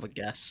 have a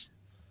guess.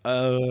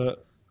 Uh,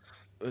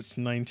 it's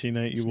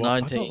It's 1981.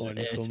 I don't know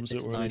any 1980. films that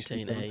It's were released in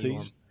the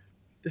 1981. 70s.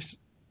 This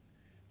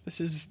this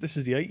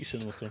is the 80s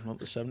cinema club, not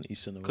the 70s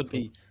cinema Could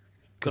club. be,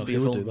 could God, be a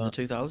who would film do from the that?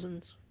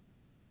 2000s.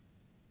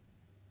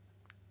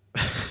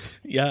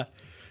 Yeah,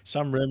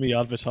 Sam Raimi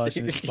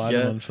advertising his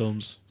Yeah, Spider-Man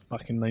films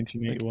back in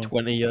like 1981.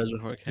 20 years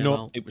before it You came know,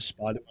 out. it was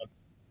Spider-Man.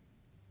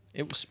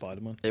 It was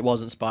Spider-Man. It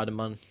wasn't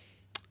Spider-Man.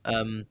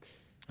 Um,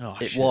 Oh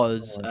it shit!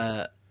 was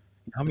Oh,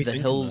 how me The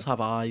thinking Hills there?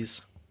 Have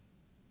Eyes,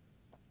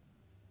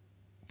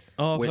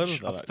 Oh, I've heard which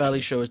of I'm that fairly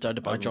actually. sure was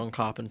directed I, by John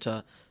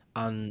Carpenter,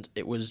 and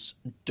it was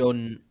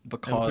done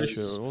I'm pretty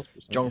sure because it was.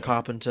 John Yeah.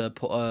 Carpenter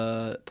put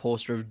a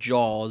poster of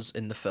Jaws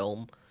in the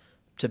film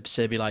to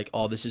say be like,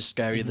 "Oh, this is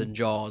scarier Hmm. than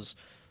Jaws."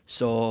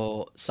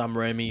 So Sam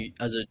Raimi,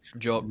 as a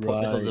joke,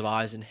 put The Hills Right. Have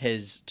Eyes in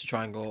his to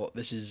try and go,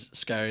 "This is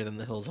scarier than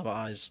The Hills Have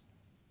Eyes."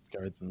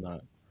 Scarier than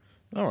that.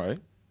 All right.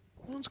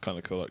 Well, that's kind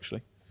of cool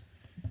actually.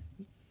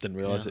 Didn't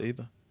realize Yeah. it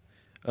either.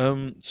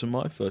 So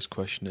my first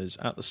question is: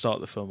 at the start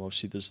of the film,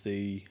 obviously, there's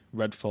the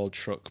red Ford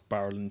truck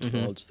barreling Hmm.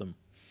 towards them.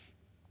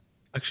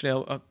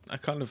 Actually, I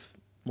kind of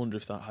wonder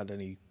if that had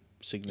any You better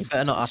significance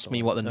to not the ask me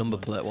story. what the Never number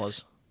mind. plate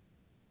was.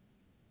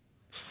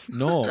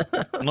 No,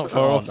 not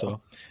far Oh off no!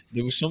 though.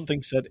 There was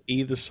something said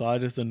either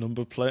side of the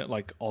number plate,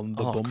 like on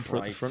the Oh bumper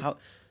at the Christ! front. How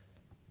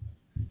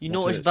you What did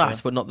noticed it say?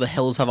 that, but not the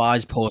Hills Have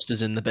Eyes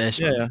posters in the Yeah, yeah.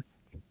 basement?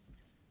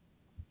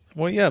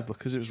 Well, yeah,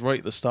 because it was right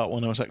at the start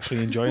when I was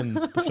actually enjoying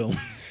the film.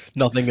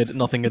 Nothing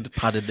had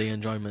padded the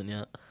enjoyment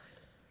yet.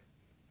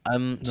 So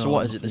No,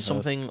 what is it? nothing There's had.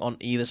 something on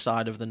either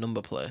side of the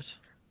number plate.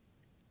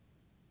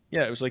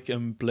 Yeah, it was like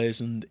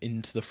blazoned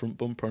into the front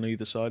bumper on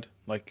either side.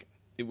 Like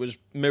it was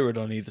mirrored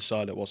on either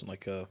side. It wasn't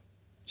like a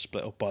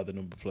split up by the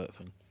number plate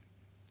thing.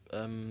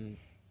 Um,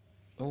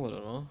 oh, I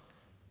don't know.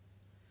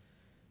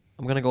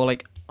 I'm gonna go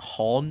like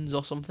horns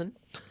or something.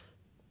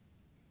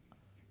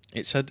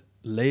 It said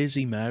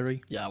 "Lazy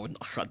Mary." Yeah, I wouldn't.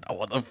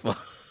 What the fuck?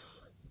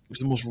 It was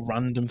the most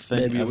random thing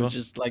Maybe it was ever.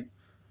 just like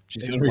Which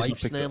is the his only reason I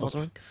wife's picked it name or up.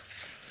 something.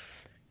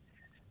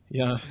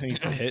 Yeah, he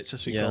hates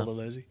us. We Yeah. called her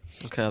lazy.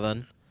 Okay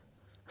then.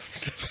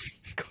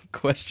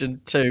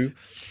 Question two.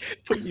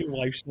 Putting your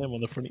wife's name on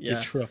the front of your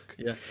Yeah. truck.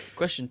 Yeah.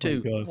 Question Oh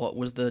two. God. What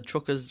was the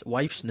trucker's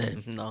wife's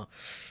name? No.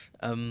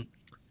 Mary.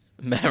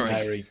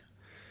 Mary.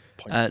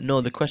 Point.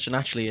 No, the question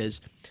actually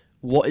is,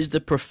 what is the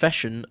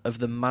profession of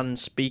the man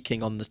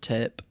speaking on the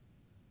tape?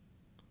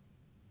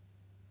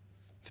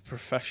 The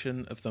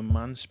profession of the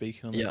man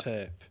speaking on Yeah. the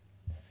tape.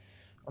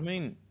 I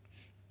mean,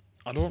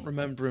 I don't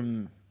remember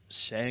him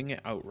saying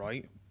it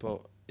outright,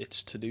 but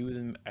it's to do with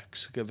him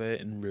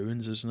excavating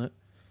ruins, isn't it?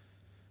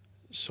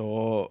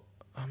 So,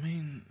 I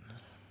mean,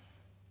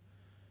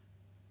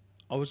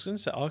 I was going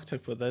to say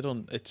architect, but they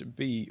don't.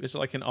 Is it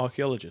like an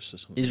archaeologist or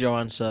something? Is your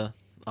answer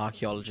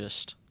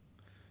archaeologist?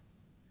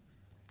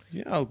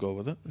 Yeah, I'll go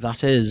with it.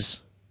 That is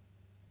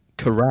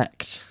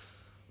correct.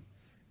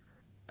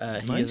 He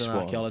is Nice an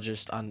one.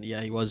 archaeologist, and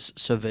yeah, he was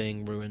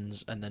surveying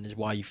ruins, and then his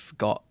wife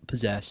got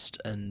possessed,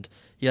 and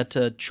he had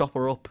to chop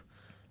her up.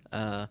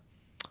 As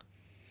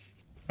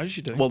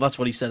you do. Well, that's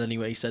what he said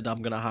anyway. He said,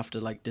 "I'm gonna have to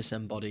like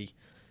disembody,"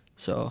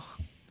 so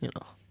you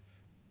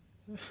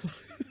know.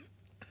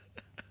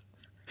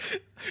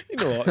 You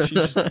know what?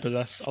 She's just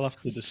possessed. I'll have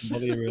to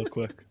disembody her real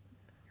quick.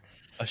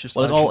 That's just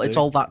Well, as you it's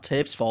do. all that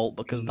tape's fault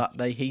because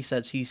Mm. he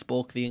says he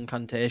spoke the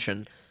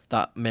incantation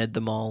that made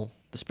them all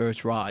the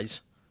spirits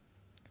rise.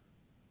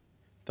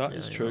 That Yeah,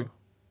 is you true. know.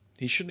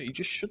 He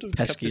just should have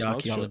kept Pesky his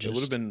mouth shut. It would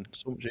archaeologist. have been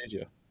so much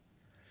easier.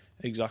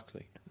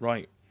 Exactly.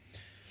 Right.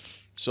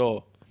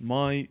 So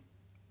my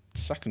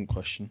second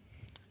question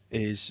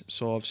is: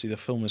 so obviously the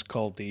film is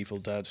called The Evil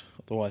Dead.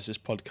 Otherwise, this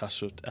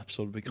episode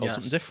would be called Yes.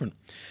 something different.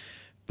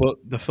 But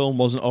the film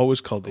wasn't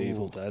always called The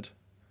Evil Ooh. Dead.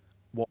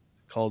 What was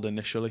it called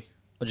initially?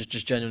 Or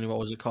just genuinely, what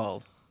was it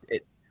called?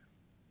 It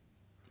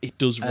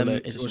does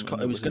relate to It was something it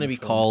that was in going to the be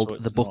film, called so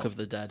The it's Book not. of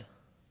the Dead.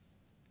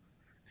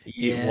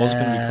 It was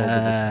going to be called The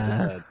Book of the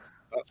Dead.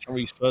 That's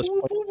Harry's first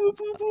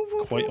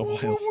point. Quite a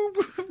while.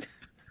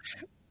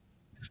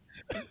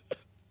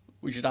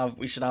 We should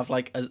have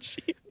like a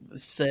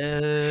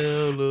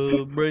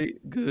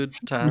celebrate good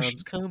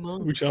times. Come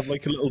on. We should have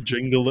like a little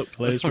jingle that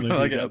plays whenever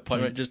I you get get a a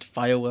point, right? point. Just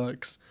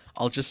fireworks.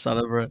 I'll just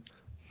celebrate.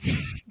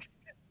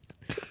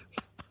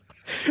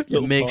 Yeah,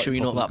 Little make party sure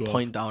you knock poppers that go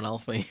point off. down,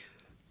 Alfie.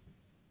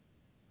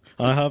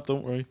 I have,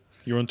 don't worry.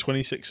 You're on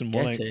 26 and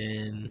 1 Get 8.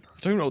 in. I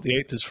don't know what the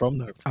 8th is from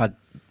though.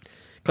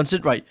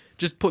 Consider right.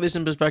 Just put this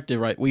in perspective,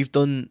 right? We've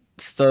done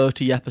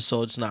 30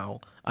 episodes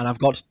now, and I've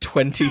got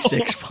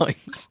 26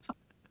 points.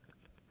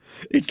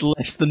 It's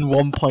less than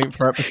 1 point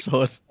per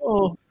episode.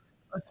 Oh,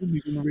 I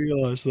didn't even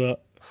realise that.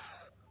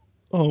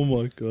 Oh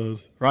my god.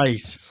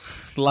 Right.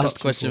 Last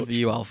That's question for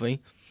you,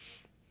 Alfie.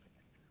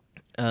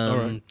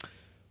 Alright.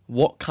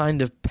 What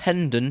kind of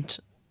pendant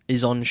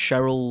is on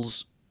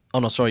Cheryl's? Oh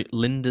no, sorry,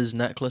 Linda's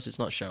necklace. It's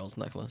not Cheryl's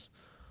necklace.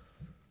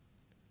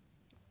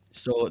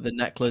 So the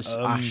necklace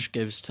Ash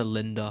gives to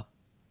Linda.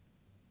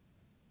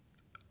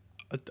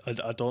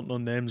 I don't know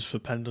names for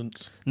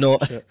pendants. No,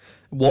 Shit.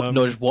 what?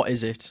 No, just what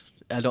is it?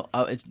 I don't.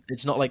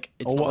 It's not like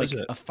Oh, not what like is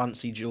it? a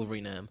fancy jewelry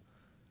name.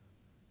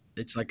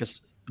 It's like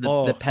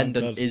Oh, the thank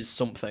pendant God. is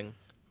something.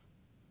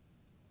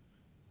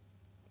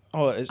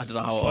 Oh, it's, I don't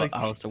know it's how like,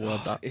 else to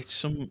word that. It's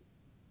some,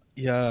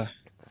 yeah.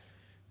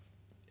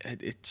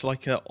 It's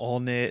like an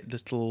ornate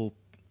little.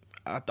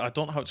 I don't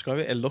know how to describe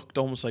it. It looked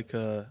almost like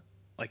a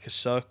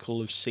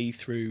circle of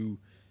see-through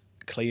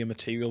clear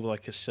material with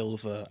like a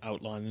silver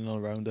outlining all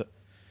around it.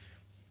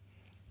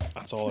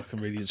 That's all I can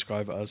really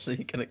describe it as. So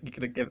you're gonna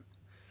give.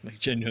 Like,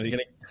 genuinely, You're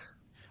gonna,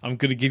 I'm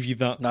gonna give you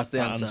that. That's the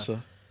that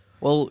answer.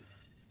 Well,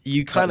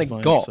 you kind is my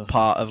of got answer.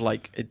 part of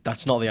like it,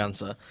 that's not the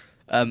answer.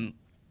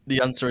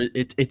 The answer is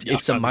Yeah, I it's a kinda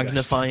guessed.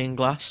 magnifying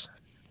glass.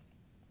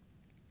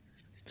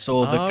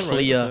 So the Right,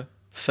 clear okay.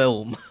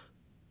 film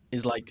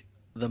is like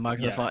the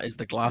magnify is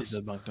the It's glass.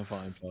 the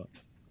magnifying part.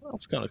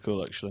 That's kind of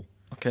cool, actually.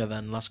 Okay,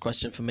 then last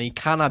question for me.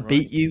 Can I Right.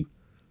 beat you?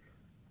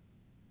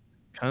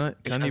 Can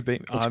you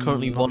beat? It's I'm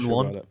currently not sure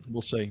 1-1. about it.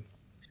 We'll see.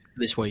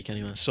 This week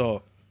anyway?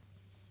 So,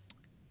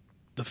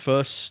 the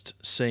first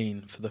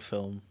scene for the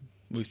film,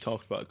 we've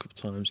talked about it a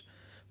couple of times,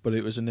 but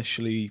it was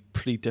initially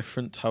pretty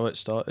different how it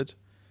started.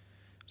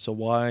 So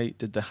why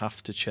did they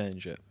have to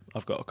change it?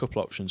 I've got a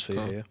couple options for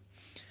you here.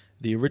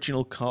 The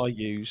original car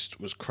used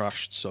was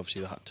crashed, so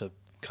obviously they had to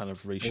kind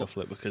of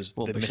reshuffle it because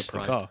they missed the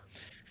car.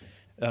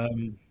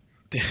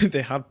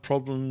 They had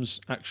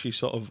problems actually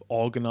sort of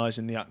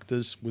organising the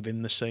actors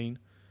within the scene,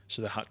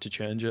 so they had to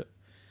change it.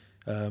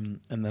 And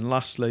then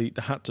lastly,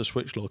 they had to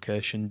switch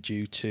location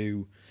due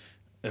to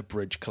a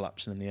bridge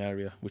collapsing in the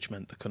area, which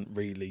meant they couldn't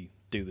really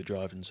do the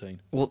driving scene.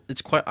 Well,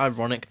 it's quite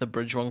ironic, the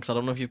bridge one, because I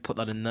don't know if you've put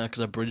that in there, because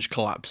a bridge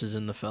collapses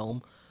in the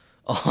film.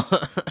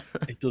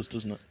 It does,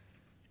 doesn't it?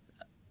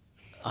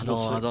 I know,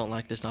 I don't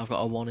like this now. I've got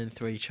a 1 in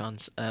 3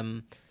 chance.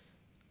 I'm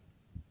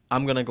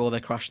going to go they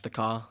crashed the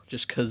car,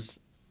 just because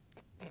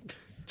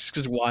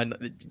why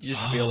not? You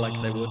just feel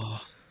like they would.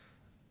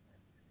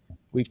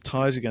 We've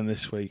tied again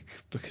this week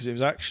because it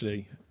was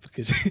actually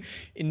because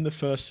in the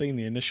first scene,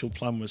 the initial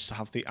plan was to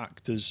have the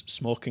actors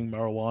smoking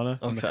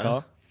marijuana in the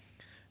car.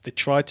 They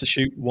tried to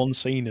shoot one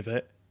scene of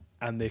it,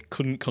 and they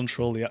couldn't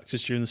control the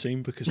actors during the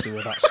scene because they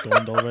were that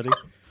stoned already.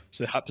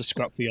 So they had to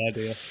scrap the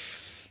idea.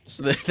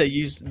 So they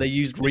used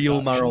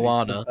real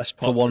marijuana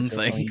for one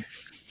thing.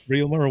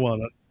 Real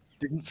marijuana.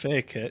 Didn't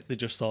fake it. They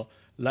just thought,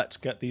 let's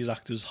get these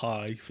actors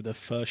high for the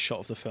first shot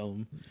of the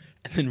film,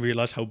 and then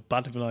realise how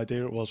bad of an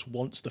idea it was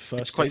once the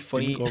first take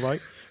didn't go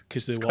right,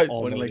 because they were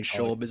all like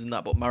Shawb, isn't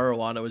that? But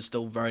marijuana was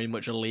still very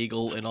much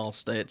illegal in all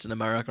states in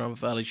America, I'm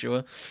fairly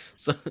sure.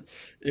 So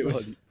it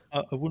was.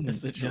 I wouldn't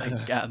essentially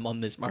get them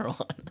on this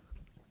marijuana.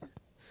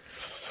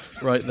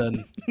 Right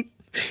then.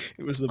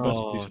 It was the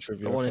best piece of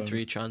trivia. 1 in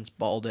 3 chance,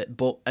 bottled it.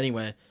 But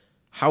anyway,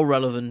 how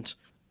relevant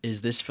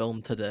is this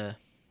film today?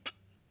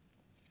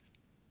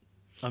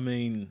 I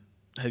mean,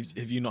 have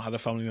you not had a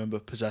family member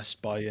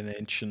possessed by an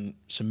ancient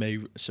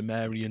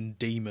Sumerian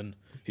demon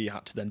who you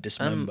had to then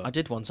dismember? I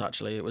did once,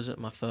 actually. It was at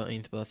my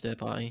 13th birthday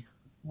party.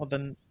 Well,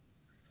 then,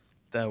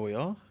 there we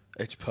are.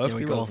 It's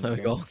perfectly relevant. There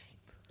we go.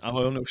 I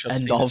only wish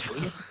I'd End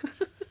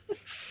of.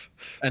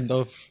 End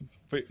of.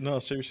 But no,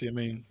 seriously, I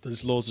mean,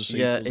 there's loads of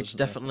sequels. Yeah, it's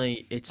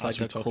definitely like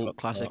a cult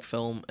classic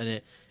film,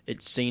 and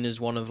it's seen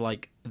as one of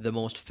like the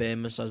most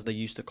famous, as they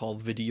used to call,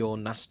 video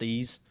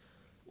nasties,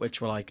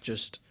 which were like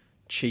just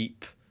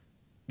cheap,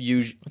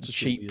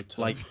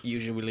 like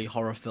usually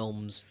horror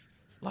films,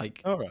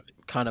 like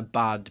kind of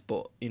bad,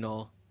 but you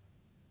know,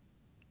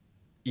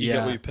 you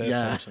get what you pay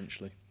for,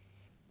 essentially.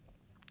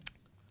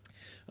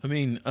 I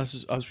mean,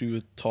 as we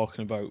were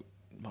talking about,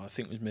 I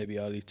think it was maybe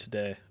early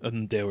today,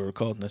 and the day we're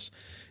recording this,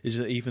 is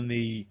that even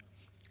the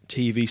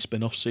TV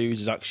spin-off series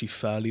is actually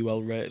fairly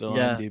well rated on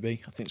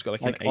IMDb. I think it's got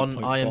like an 8.4. On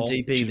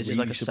IMDb, this is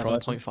like a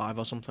 7.5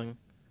 or something.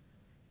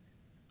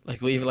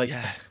 Like we even like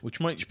which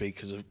might just be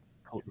because of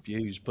cult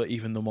reviews, but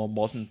even the more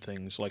modern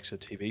things, like the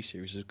TV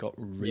series, has got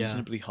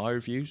reasonably high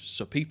reviews,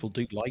 so people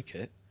do like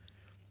it.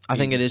 I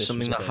think it is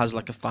something that has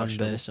like a fan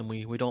base, and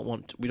we don't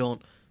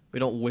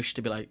wish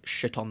to be like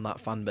shit on that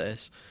fan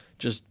base.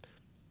 Just,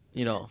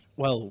 you know.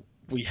 Well,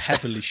 we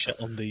heavily shit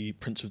on the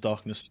Prince of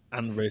Darkness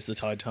and Raise the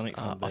Titanic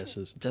fan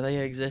bases. Do they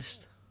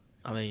exist?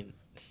 I mean,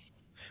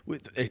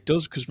 it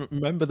does, because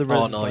remember the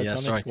Raise the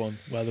Titanic one,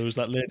 where there was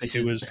that lady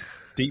who was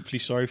deeply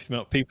sorry for the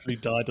amount of people who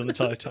died on the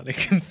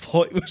Titanic and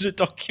thought it was a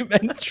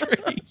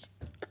documentary.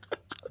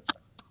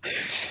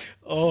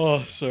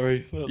 Oh,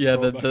 sorry.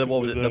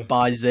 The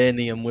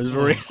Byzanium was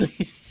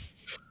released.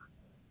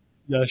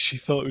 Yeah, she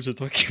thought it was a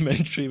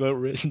documentary about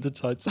raising the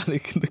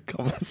Titanic in the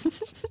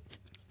comments.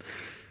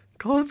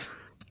 God.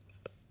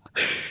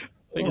 I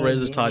think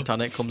Raise the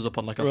Titanic comes up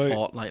on like a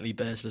fortnightly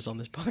basis on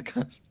this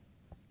podcast.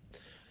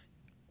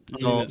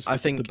 I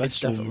think it's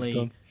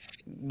definitely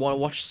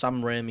watch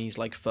Sam Raimi's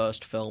like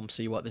first film,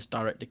 see what this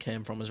director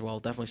came from as well.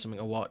 Definitely something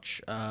to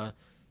watch. I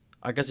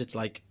guess it's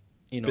like,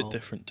 you know, a bit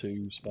different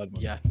to Spider-Man.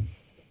 Yeah,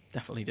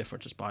 definitely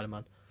different to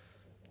Spider-Man.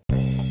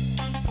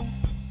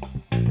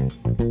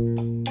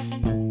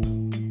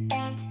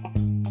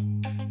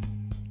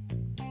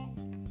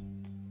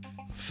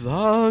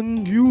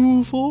 Thank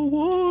you for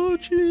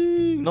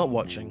watching. Not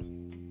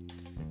watching.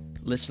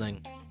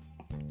 Listening.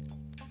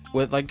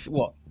 We're like,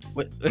 what?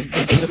 We're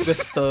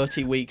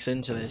 30 weeks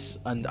into this,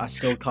 and I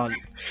still can't.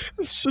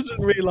 Sudden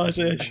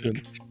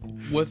realisation.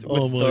 We're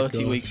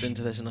 30 weeks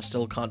into this, and I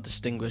still can't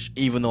distinguish,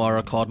 even though I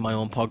record my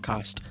own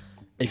podcast,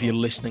 if you're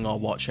listening or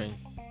watching.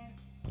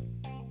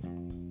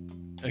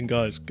 And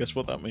guys, guess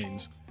what that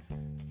means?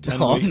 10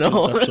 weeks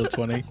since episode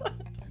 20.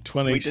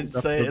 20 we didn't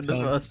say it in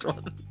the first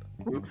one.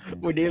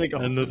 We nearly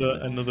got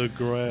another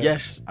great.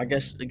 Yes, I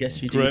guess you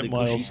do the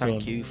gushy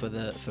thank you for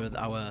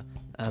our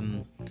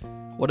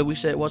what did we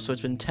say it was? So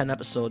it's been 10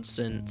 episodes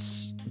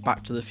since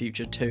Back to the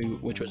Future 2,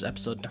 which was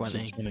episode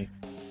 20.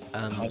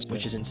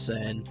 Which is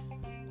insane.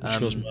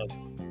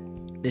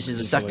 This is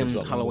the second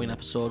Halloween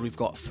episode. We've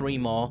got 3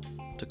 more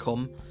to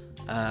come.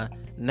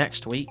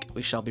 Next week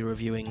we shall be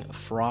reviewing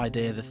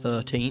Friday the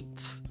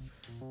 13th.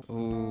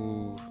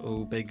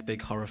 Ooh,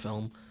 big horror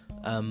film.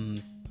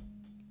 You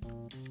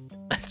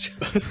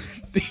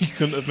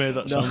couldn't have made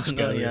that sound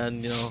scary. Yeah,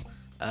 and you know,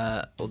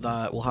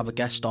 We'll have a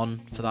guest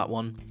on for that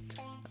one.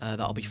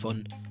 That'll be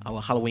fun.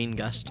 Our Halloween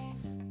guest.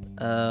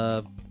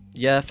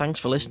 Yeah, thanks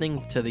for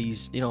listening to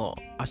these.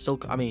 I still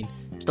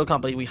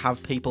can't believe we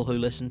have people who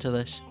listen to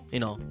this.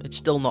 It's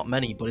still not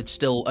many, but it's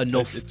still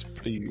enough. It's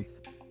pretty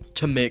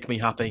to make me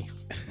happy.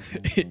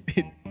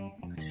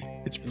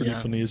 It's pretty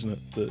funny, isn't it?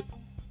 That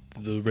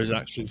there is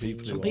actually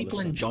people. Some people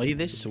enjoy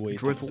this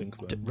drivel.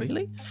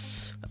 Really?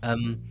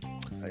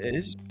 It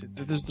is.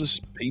 There's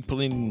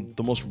people in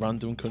the most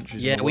random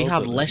countries. Yeah, in the we world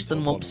have that less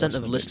listen than to 1%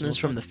 of podcasts. listeners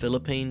from the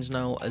Philippines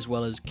now, as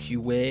well as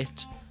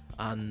Kuwait,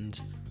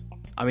 and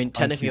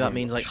technically that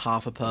means like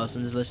half a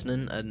person's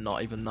listening, and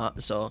not even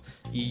that. So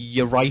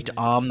your right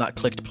arm that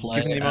clicked play.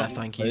 Given the amount of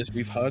thank you. players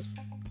we've had,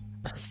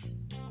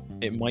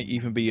 it might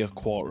even be a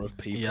quarter of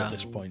people Yeah. at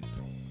this point.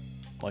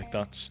 Like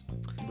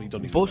we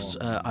don't even But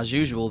know. as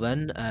usual,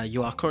 then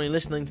you are currently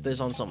listening to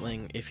this on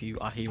something. If you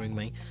are hearing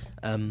me,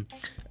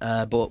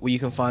 but you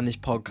can find this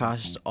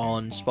podcast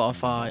on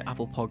Spotify,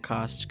 Apple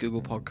Podcasts,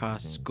 Google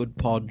Podcasts, Good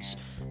Pods,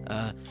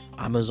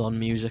 Amazon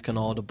Music and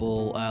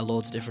Audible,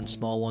 loads of different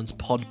small ones.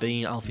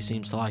 Podbean, Alfie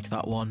seems to like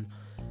that one.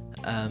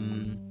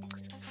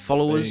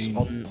 Follow us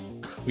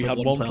on. We had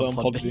one play on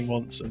Podbean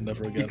once and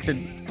never You again.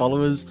 can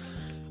follow us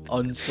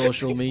on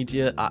social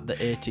media at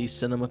the AT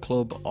Cinema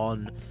Club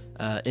on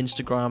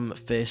Instagram,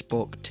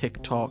 Facebook,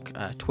 TikTok,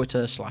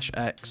 Twitter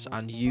 /X,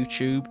 and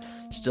YouTube.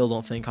 Still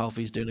don't think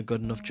Alfie's doing a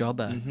good enough job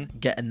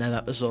at getting them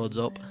episodes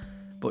up,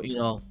 but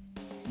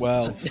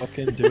Well,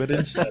 fucking do it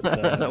instead.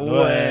 Then.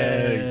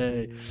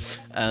 Way.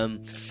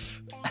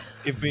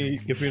 Give me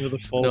another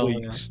 4 No,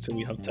 weeks till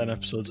we have 10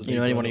 episodes. Of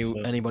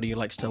anybody who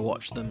likes to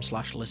watch them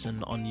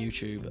 /listen on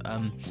YouTube,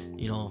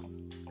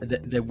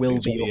 they will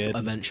be up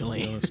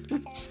eventually.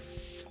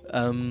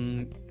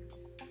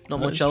 Not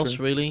That much is else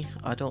true. really.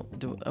 Have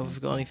we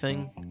got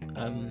anything?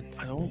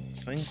 I don't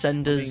think.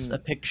 Send us a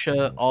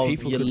picture of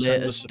people your could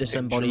send us latest a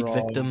disembodied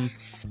picture victim.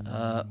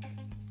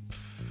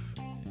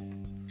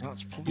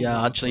 That's probably Yeah,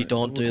 not actually, right.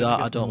 don't We're do gonna that.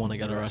 get I don't want to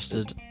them get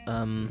arrested.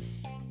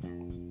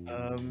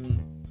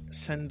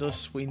 Send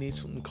us. We need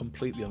something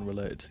completely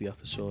unrelated to the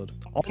episode.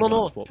 Oh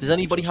no! Does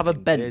anybody have a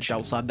bench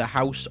outside their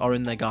house or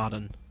in their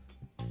garden?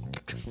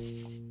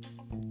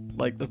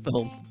 Like the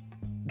film.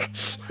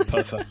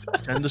 Perfect.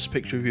 Send us a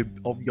picture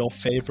of your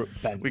favourite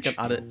bench. We can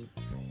add it.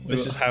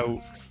 This is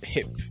how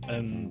hip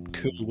and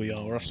cool we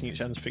are. We're asking you to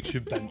send us a picture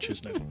of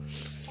benches now.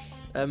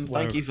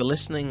 Thank you for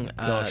listening.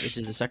 This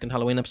is the second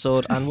Halloween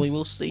episode, and we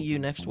will see you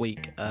next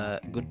week.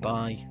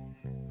 Goodbye.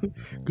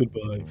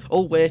 Goodbye.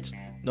 Oh wait,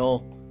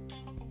 no,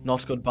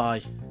 not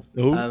goodbye.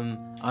 Oh.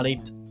 I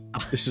need.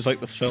 This is like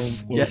the film.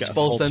 Where Yes, we get a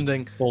false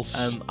ending.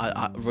 False.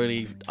 I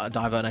really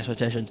divert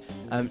expectations.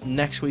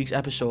 Next week's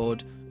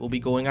episode will be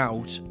going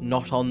out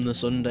not on the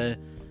Sunday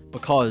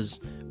because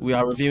we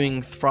are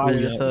reviewing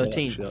Friday the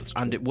 13th, that's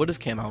and it would have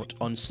came out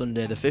on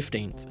Sunday the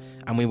 15th,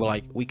 and we were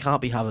like, we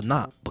can't be having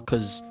that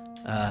because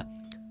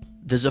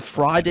there's a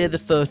Friday the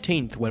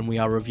 13th when we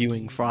are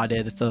reviewing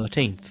Friday the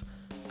 13th,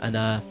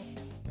 and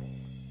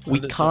we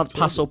can't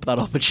pass up that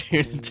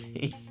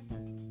opportunity.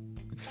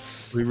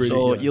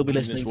 You'll be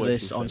listening to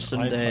this on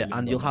Sunday,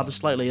 and you'll have a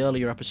slightly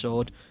earlier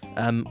episode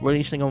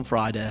releasing on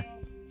Friday.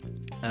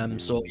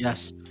 So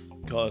yes.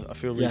 God, I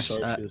feel really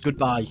sorry for you.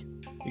 Goodbye.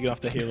 You're gonna have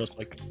to hear us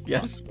like.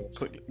 Yes.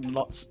 Quick, you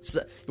won't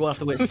have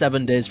to wait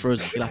 7 days for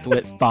us. You'll have to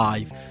wait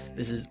 5.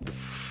 This is.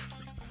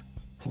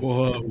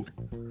 Whoa.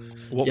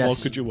 What more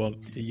could you want?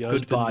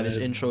 Goodbye. This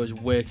intro is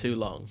way too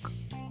long.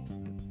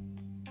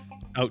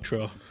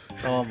 Outro.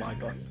 Oh my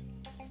god.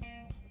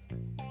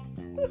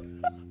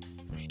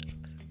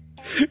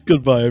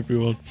 Goodbye,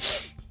 everyone.